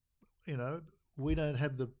 we don't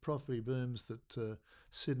have the property booms that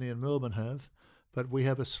Sydney and Melbourne have, but we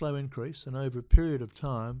have a slow increase, and over a period of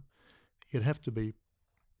time, you'd have to be,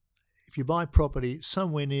 if you buy property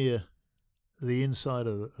somewhere near the inside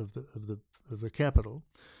of the capital.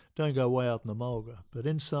 Don't go way out in the mulga, but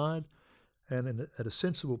inside and at a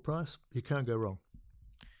sensible price, you can't go wrong.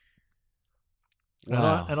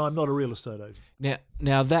 Wow. And I'm not a real estate agent.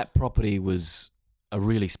 Now that property was a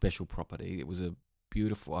really special property. It was a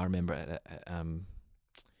beautiful. I remember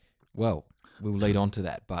well, we'll lead on to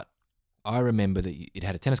that, but I remember that it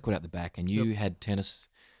had a tennis court out the back, and you had tennis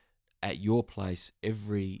at your place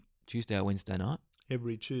every Tuesday or Wednesday night.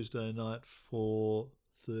 Every Tuesday night for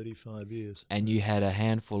 35 years. And you had a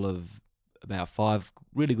handful of about 5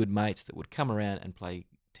 really good mates that would come around and play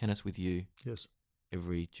tennis with you. Yes.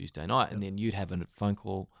 every Tuesday night, and then you'd have a phone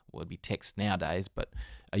call, or it'd be text nowadays, but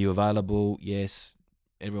are you available? Yes.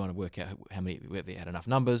 Everyone would work out whether they had enough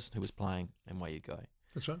numbers, who was playing, and away you'd go.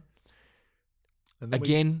 That's right. And then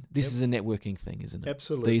Again, this is a networking thing, isn't it?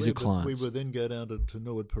 Absolutely. These are But clients. we would then go down to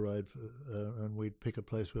Norwood Parade and we'd pick a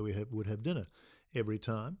place where we would have dinner every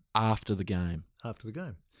time After the game. after the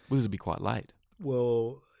game. Well, this would be quite late.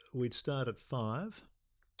 Well, we'd start at 5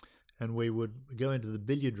 and we would go into the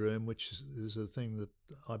billiard room, which is a thing that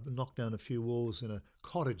I knocked down a few walls in a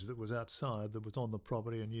cottage that was outside that was on the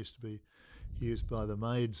property and used to be used by the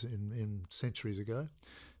maids in centuries ago.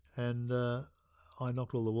 And I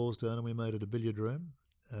knocked all the walls down and we made it a billiard room,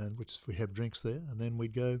 and which we have drinks there, and then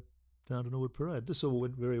we'd go down to Norwood Parade. This all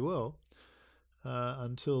went very well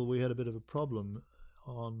until we had a bit of a problem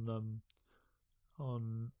on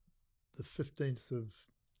the 15th of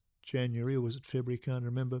January, or was it February, can't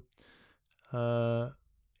remember,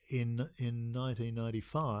 in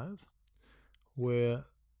 1995, where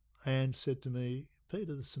Anne said to me,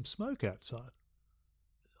 "Peter, there's some smoke outside.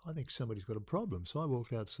 I think somebody's got a problem." So I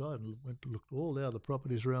walked outside and went to look at all the other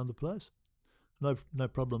properties around the place. No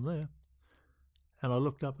problem there. And I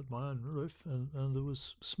looked up at my own roof and there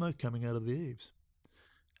was smoke coming out of the eaves.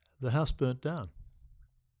 The house burnt down.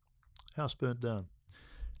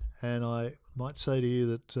 And I might say to you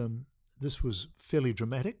that this was fairly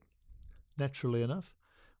dramatic, naturally enough.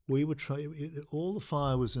 We were all the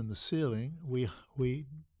fire was in the ceiling.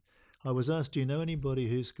 I was asked, "Do you know anybody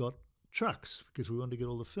who's got trucks?" Because we wanted to get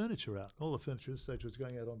all the furniture out. All the furniture at this stage was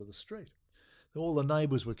going out onto the street. All the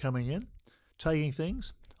neighbours were coming in, taking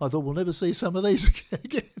things. I thought, we'll never see some of these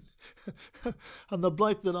again. And the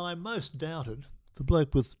bloke that I most doubted, the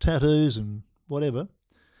bloke with tattoos and whatever,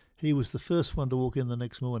 he was the first one to walk in the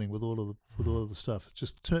next morning with all of the stuff. It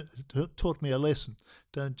just taught me a lesson.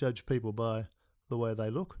 Don't judge people by the way they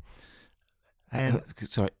look. And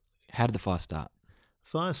Sorry, how did the fire start?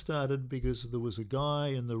 fire started because there was a guy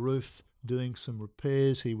in the roof doing some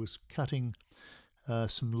repairs. He was cutting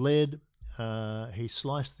some lead. He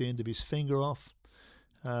sliced the end of his finger off.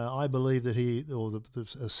 I believe that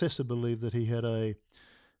the assessor believed that he had a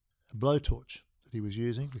blowtorch that he was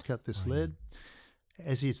using to cut this lead.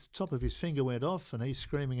 As his top of his finger went off and he's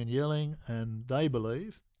screaming and yelling, and they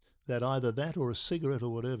believe that either that or a cigarette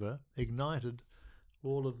or whatever ignited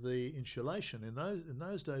all of the insulation. In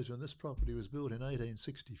those days, when this property was built in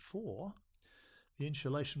 1864, the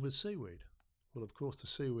insulation was seaweed. Well, of course, the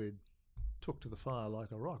seaweed took to the fire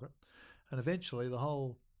like a rocket, and eventually the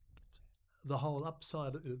whole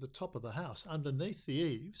upside, the top of the house, underneath the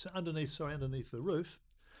eaves, underneath the roof,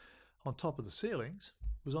 on top of the ceilings,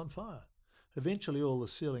 was on fire. Eventually, all the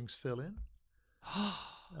ceilings fell in,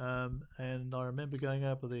 and I remember going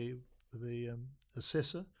up with the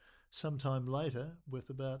assessor sometime later with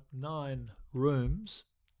about 9 rooms.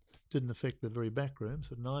 Didn't affect the very back rooms,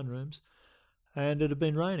 but 9 rooms, and it had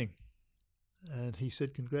been raining. And he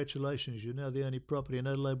said, "Congratulations, you're now the only property in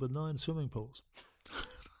Adelaide with 9 swimming pools."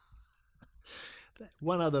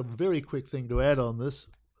 One other very quick thing to add on this: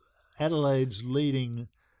 Adelaide's leading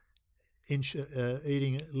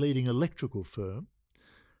electrical firm,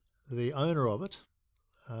 the owner of it,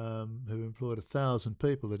 who employed 1,000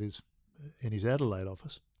 people in his Adelaide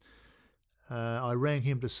office, I rang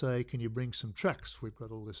him to say, "Can you bring some trucks? We've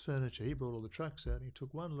got all this furniture." He brought all the trucks out and he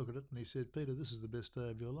took one look at it and he said, "Peter, this is the best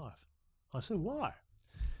day of your life." I said, "Why?"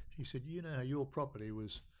 He said, "You know how your property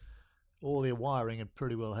was, all their wiring had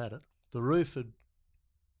pretty well had it. The roof had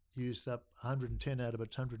used up 110 out of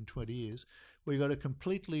its 120 years. We got a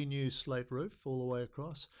completely new slate roof all the way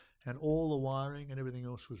across, and all the wiring and everything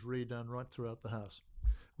else was redone right throughout the house.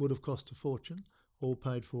 Would have cost a fortune, all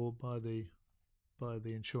paid for by the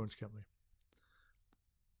insurance company."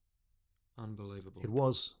 Unbelievable. It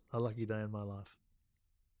was a lucky day in my life.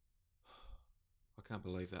 I can't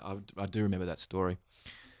believe that. I do remember that story.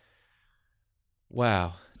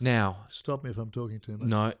 Wow. Now, Stop me if I'm talking too much.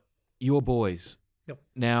 no, your boys. Yep.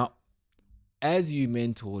 Now, as you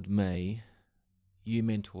mentored me, you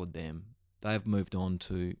mentored them. They've moved on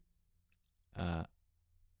to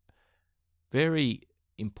very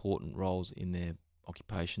important roles in their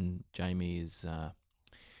occupation. Jamie is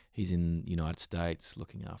he's in the United States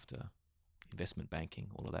looking after investment banking,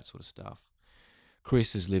 all of that sort of stuff.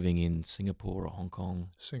 Chris is living in Singapore or Hong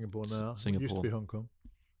Kong. Singapore now. Singapore. It used to be Hong Kong.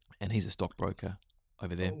 And he's a stockbroker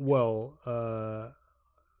over there. Well,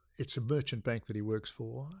 it's a merchant bank that he works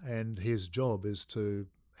for, and his job is to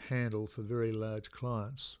handle for very large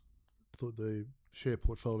clients the share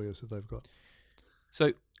portfolios that they've got.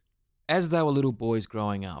 So, as they were little boys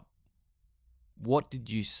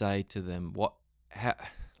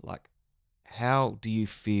how do you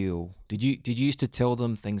feel? Did you used to tell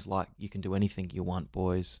them things like, you can do anything you want,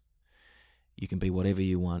 boys, you can be whatever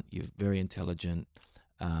you want, you're very intelligent,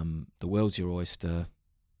 the world's your oyster?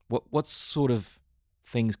 What sort of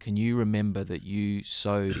things can you remember that you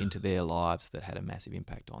sowed into their lives that had a massive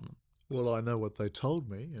impact on them? Well, I know what they told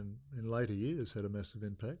me, and in later years had a massive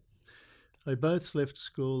impact. They both left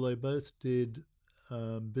school. They both did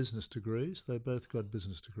business degrees. They both got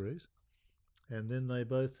business degrees. And then they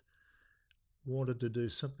both wanted to do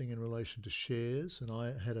something in relation to shares, and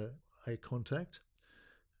I had a contact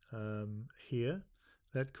here.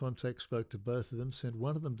 That contact spoke to both of them, sent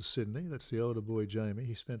one of them to Sydney. That's the older boy, Jamie.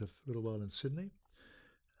 He spent a little while in Sydney.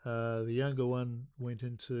 The younger one went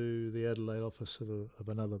into the Adelaide office of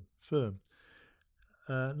another firm.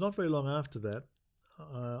 Not very long after that,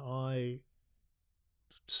 I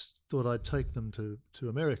thought I'd take them to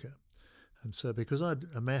America. And so because I'd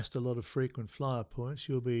amassed a lot of frequent flyer points,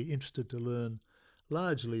 you'll be interested to learn,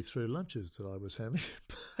 largely through lunches that I was having,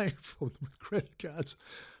 paying for them with credit cards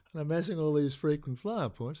and amassing all these frequent flyer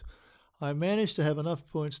points, I managed to have enough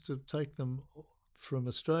points to take them from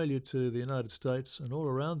Australia to the United States and all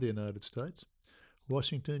around the United States,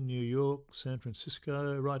 Washington, New York, San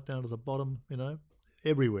Francisco, right down to the bottom,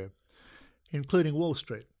 everywhere, including Wall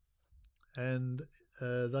Street. And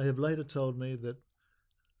they have later told me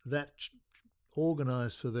that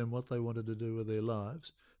organised for them what they wanted to do with their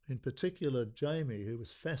lives. In particular, Jamie, who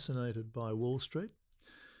was fascinated by Wall Street,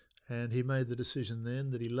 and he made the decision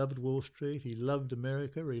then that he loved Wall Street, he loved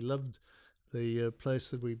America, he loved the place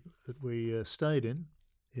that we stayed in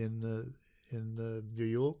New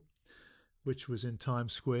York, which was in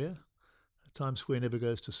Times Square. Times Square never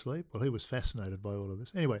goes to sleep. Well, he was fascinated by all of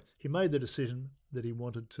this. Anyway, he made the decision that he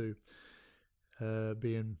wanted to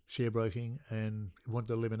be in share broking and wanted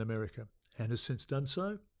to live in America, and has since done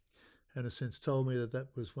so, and has since told me that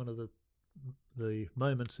was one of the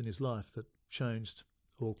moments in his life that changed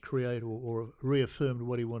or created or reaffirmed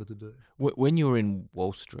what he wanted to do. When you were in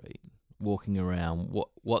Wall Street, walking around,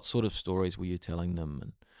 what sort of stories were you telling them,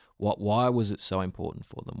 and why was it so important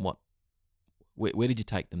for them? Where did you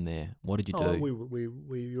take them there? What did you do?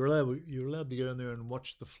 You were allowed to go in there and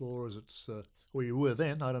watch the floor as it's, or you were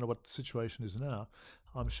then. I don't know what the situation is now.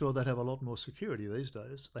 I'm sure they'd have a lot more security these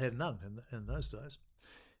days. They had none in those days.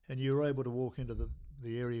 And you were able to walk into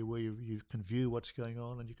the area where you can view what's going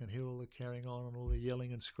on, and you can hear all the carrying on and all the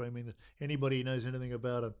yelling and screaming. That anybody who knows anything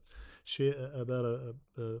about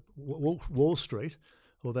Wall Street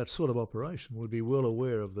or that sort of operation would be well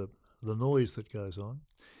aware of the noise that goes on.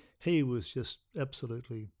 He was just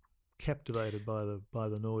absolutely captivated by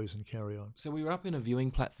the noise and carry on. So we were up in a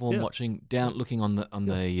viewing platform, looking on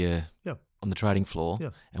the trading floor,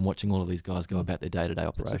 and watching all of these guys go about their day-to-day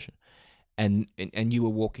operation. And you were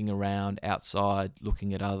walking around outside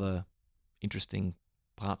looking at other interesting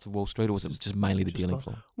parts of Wall Street, or was it just mainly the dealing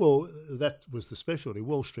floor? Well, that was the specialty.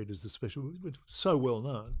 Wall Street is the specialty. It's so well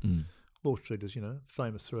known. Wall Street is,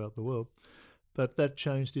 famous throughout the world. But that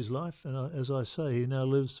changed his life, and as I say,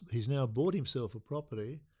 he's now bought himself a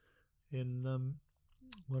property in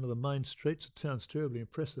one of the main streets. It sounds terribly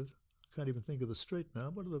impressive. I can't even think of the street now.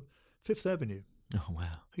 What are the Fifth Avenue? Oh,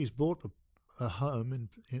 wow. He's bought a home,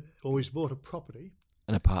 or he's bought a property.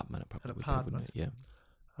 An apartment. An apartment. Yeah.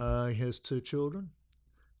 He has 2 children,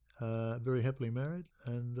 very happily married,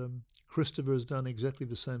 and Christopher has done exactly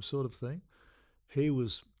the same sort of thing. He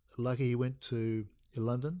was lucky. He went to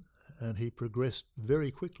London, and he progressed very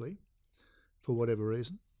quickly for whatever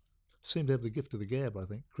reason. Seemed to have the gift of the gab, I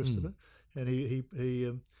think, Christopher. And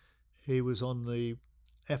he was on the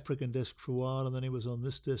African desk for a while, and then he was on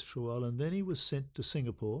this desk for a while, and then he was sent to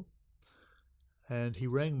Singapore. And he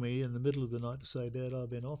rang me in the middle of the night to say, "Dad, I've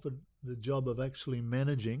been offered the job of actually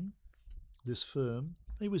managing this firm."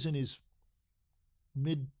 He was in his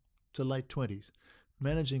mid to late 20s,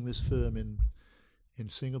 managing this firm in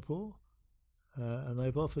Singapore. And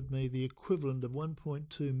they've offered me the equivalent of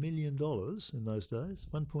 $1.2 million in those days,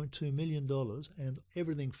 $1.2 million, and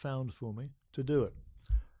everything found for me to do it.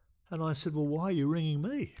 And I said, "Well, why are you ringing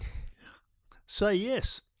me? Say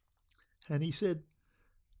yes." And he said,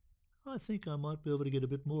 "I think I might be able to get a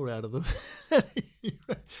bit more out of them." He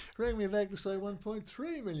rang me back to say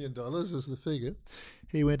 $1.3 million was the figure.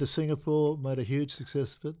 He went to Singapore, made a huge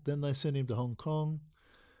success of it. Then they sent him to Hong Kong.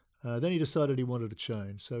 Then he decided he wanted to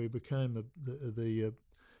change, so he became the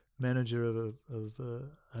manager of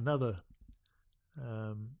another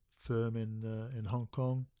firm in Hong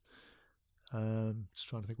Kong. Just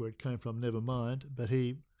trying to think where it came from, never mind. But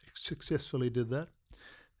he successfully did that.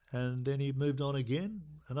 And then he moved on again,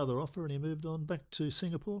 another offer, and he moved on back to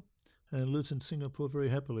Singapore and lives in Singapore very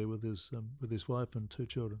happily with his wife and 2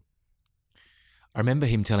 children. I remember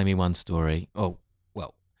him telling me one story.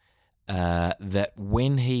 That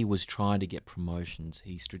when he was trying to get promotions,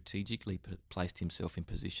 he strategically placed himself in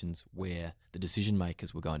positions where the decision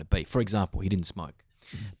makers were going to be. For example, he didn't smoke,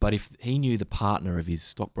 but if he knew the partner of his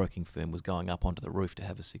stockbroking firm was going up onto the roof to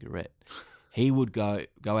have a cigarette, he would go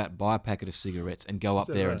out, buy a packet of cigarettes and go up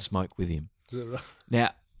there and smoke with him. Now,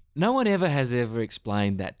 no one has ever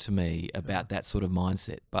explained that to me about that sort of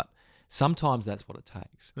mindset, but sometimes that's what it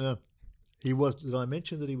takes. Yeah. Did I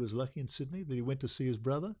mention that he was lucky in Sydney, that he went to see his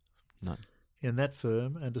brother? No. In that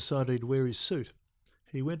firm, and decided he'd wear his suit.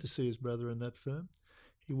 He went to see his brother in that firm.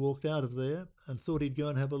 He walked out of there and thought he'd go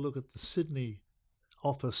and have a look at the Sydney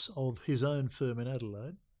office of his own firm in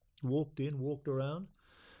Adelaide. Walked in, walked around,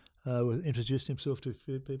 introduced himself to a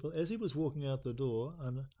few people. As he was walking out the door,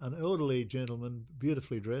 an elderly gentleman,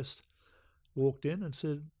 beautifully dressed, walked in and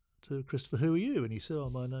said to Christopher, "Who are you?" And he said, "Oh,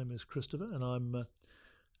 my name is Christopher, and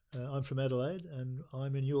I'm from Adelaide, and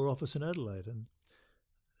I'm in your office in Adelaide." And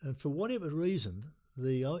for whatever reason,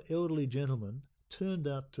 the elderly gentleman turned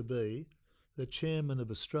out to be the chairman of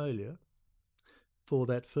Australia for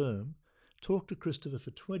that firm, talked to Christopher for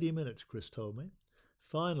 20 minutes, Chris told me.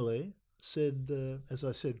 Finally said, as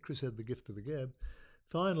I said, Chris had the gift of the gab,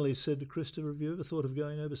 finally said to Christopher, "Have you ever thought of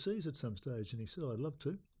going overseas at some stage?" And he said, "I'd love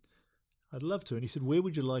to. I'd love to." And he said, "Where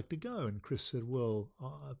would you like to go?" And Chris said, "Well,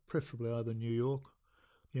 preferably either New York,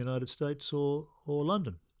 the United States, or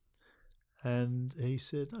London." And he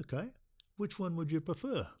said, "Okay, which one would you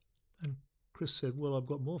prefer?" And Chris said, "Well, I've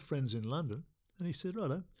got more friends in London." And he said,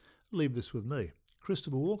 "Righto, leave this with me."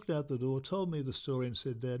 Christopher walked out the door, told me the story and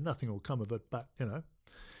said, "Dad, nothing will come of it, but,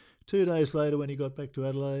 2 days later when he got back to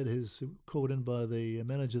Adelaide, he was called in by the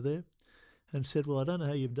manager there and said, "Well, I don't know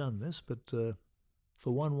how you've done this, but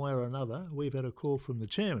for one way or another, we've had a call from the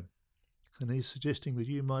chairman, and he's suggesting that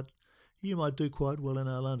you might do quite well in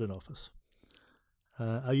our London office.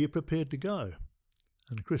 Are you prepared to go?"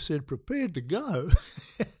 And Chris said, "Prepared to go?"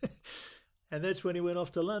 And that's when he went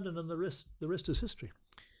off to London, and the rest is history.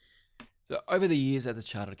 So over the years as a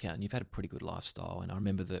chartered accountant, you've had a pretty good lifestyle, and I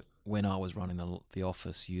remember that when I was running the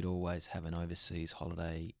office, you'd always have an overseas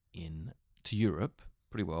holiday to Europe,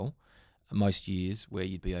 pretty well, most years, where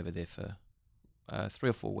you'd be over there for 3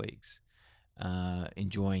 or 4 weeks,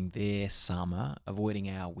 enjoying their summer, avoiding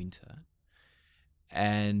our winter.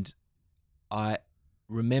 And I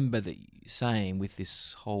remember that saying with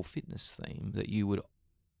this whole fitness theme that you would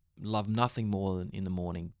love nothing more than in the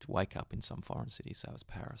morning to wake up in some foreign city, say it was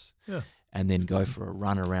Paris, and then go for a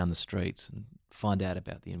run around the streets and find out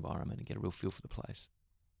about the environment and get a real feel for the place.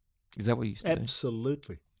 Is that what you used to do?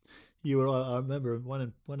 Absolutely. I remember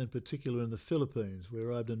one in particular in the Philippines. We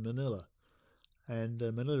arrived in Manila, and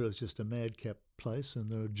Manila is just a madcap place,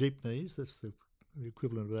 and there are jeepneys, that's the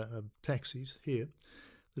equivalent of taxis here.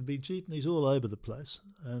 There'd be jeepneys all over the place,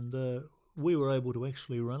 and we were able to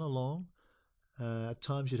actually run along. At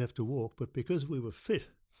times you'd have to walk, but because we were fit,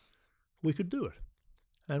 we could do it.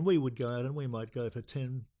 And we would go out and we might go for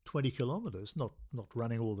 10, 20 kilometres, not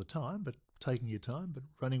running all the time, but taking your time, but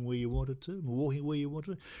running where you wanted to, walking where you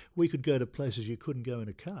wanted to. We could go to places you couldn't go in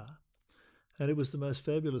a car. And it was the most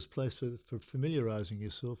fabulous place for familiarising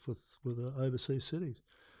yourself with overseas cities.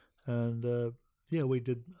 And we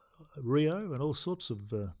did Rio and all sorts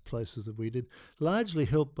of places that we did, largely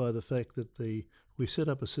helped by the fact that we set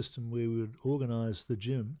up a system where we would organise the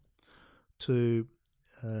gym to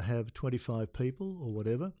have 25 people or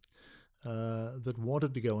whatever that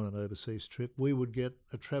wanted to go on an overseas trip. We would get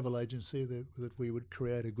a travel agency that we would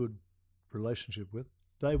create a good relationship with.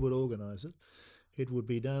 They would organise it. It would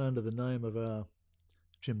be done under the name of our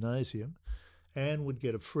gymnasium, and would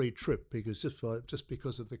get a free trip because just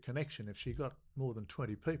because of the connection. If she got more than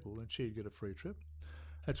 20 people, then she'd get a free trip.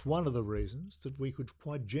 That's one of the reasons that we could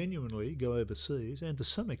quite genuinely go overseas, and to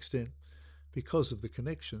some extent, because of the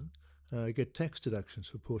connection, get tax deductions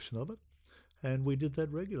for a portion of it, and we did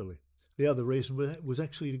that regularly. The other reason was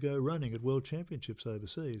actually to go running at World Championships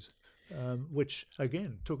overseas, which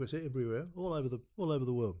again took us everywhere, all over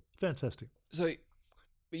the world. Fantastic. So,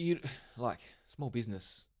 you like small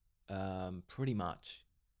business. Pretty much,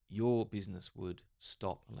 your business would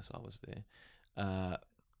stop unless I was there.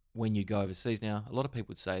 When you go overseas, now a lot of people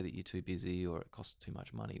would say that you're too busy or it costs too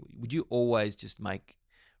much money. Would you always just make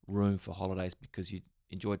room for holidays because you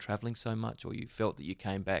enjoyed travelling so much, or you felt that you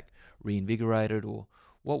came back reinvigorated, or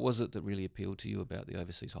what was it that really appealed to you about the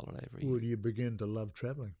overseas holiday every year? Well, you begin to love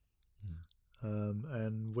travelling.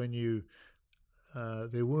 And when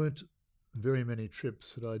there weren't very many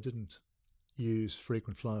trips that I didn't use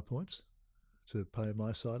frequent flyer points to pay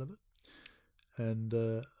my side of it. And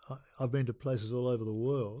I've been to places all over the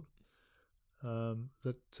world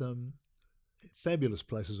that fabulous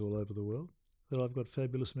places all over the world that I've got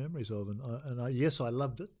fabulous memories of, yes, I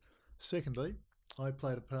loved it. Secondly, I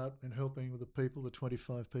played a part in helping with the people, the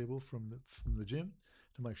 25 people from the gym,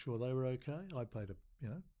 to make sure they were okay. I played a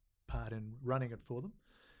part in running it for them,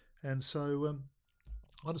 and so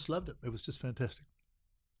I just loved it. It was just fantastic.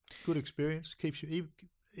 Good experience. Keeps you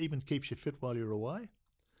even keeps you fit while you're away,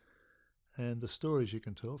 and the stories you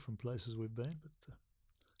can tell from places we've been. But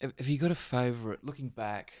have you got a favourite? Looking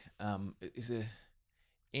back, is there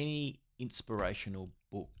any inspirational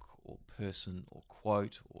book or person or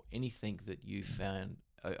quote or anything that you found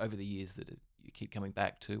over the years that you keep coming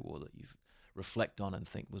back to, or that you reflect on and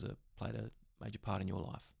think played a major part in your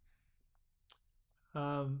life?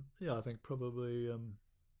 I think probably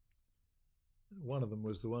one of them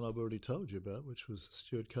was the one I've already told you about, which was the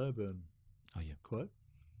Stuart Coburn quote.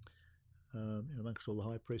 Amongst all the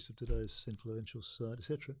high priests of today's influential society,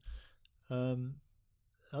 etc.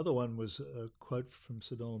 Other one was a quote from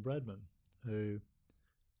Sir Donald Bradman, who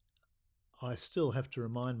I still have to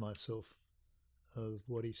remind myself of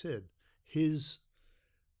what he said. His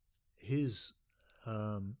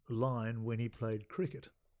line when he played cricket,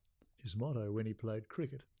 his motto when he played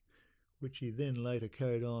cricket, which he then later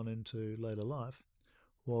carried on into later life,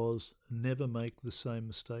 was never make the same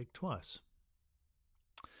mistake twice.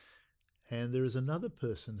 And there is another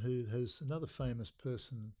person another famous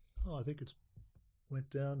person, I think it's went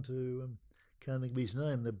down to, can't think of his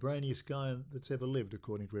name, the brainiest guy that's ever lived,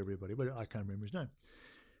 according to everybody, but I can't remember his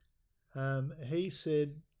name. He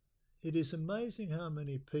said, it is amazing how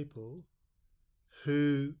many people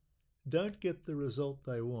who don't get the result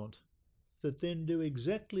they want that then do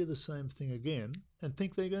exactly the same thing again and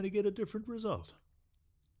think they're going to get a different result.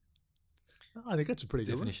 I think that's a pretty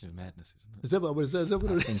good definition of madness, isn't it? Is that what it is?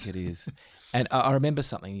 I think it is. And I remember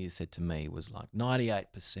something you said to me was like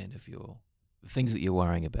 98% of the things that you're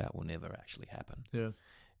worrying about will never actually happen. Yeah.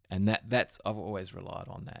 And that's I've always relied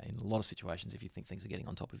on that in a lot of situations. If you think things are getting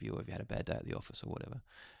on top of you, or if you had a bad day at the office or whatever,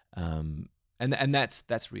 and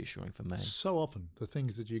that's reassuring for me. So often the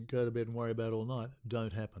things that you go to bed and worry about all night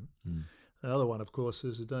don't happen. The other one, of course,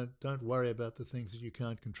 is don't worry about the things that you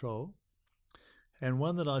can't control. And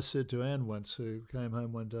one that I said to Anne once, who came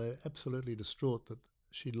home one day absolutely distraught that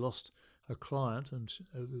she'd lost a client, and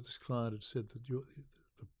this client had said that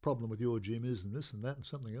the problem with your gym is and this and that and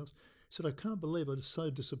something else. Said, I can't believe it. I'm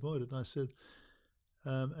so disappointed. And I said,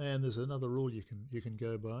 and there's another rule you can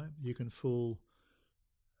go by. You can fool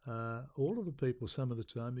all of the people some of the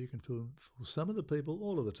time. You can fool some of the people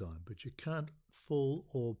all of the time. But you can't fool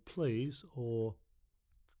or please all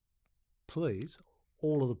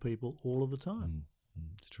of the people all of the time.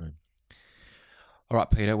 It's true. All right,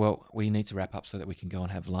 Peter. Well, we need to wrap up so that we can go and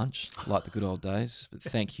have lunch, like the good old days. But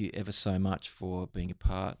thank you ever so much for being a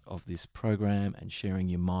part of this program and sharing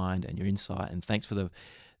your mind and your insight. And thanks for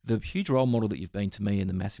the huge role model that you've been to me and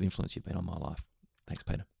the massive influence you've been on my life. Thanks,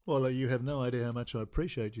 Peter. Well, you have no idea how much I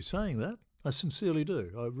appreciate you saying that. I sincerely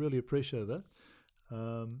do. I really appreciate that.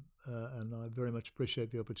 And I very much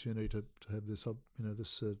appreciate the opportunity to have this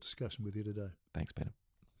discussion with you today. Thanks, Peter.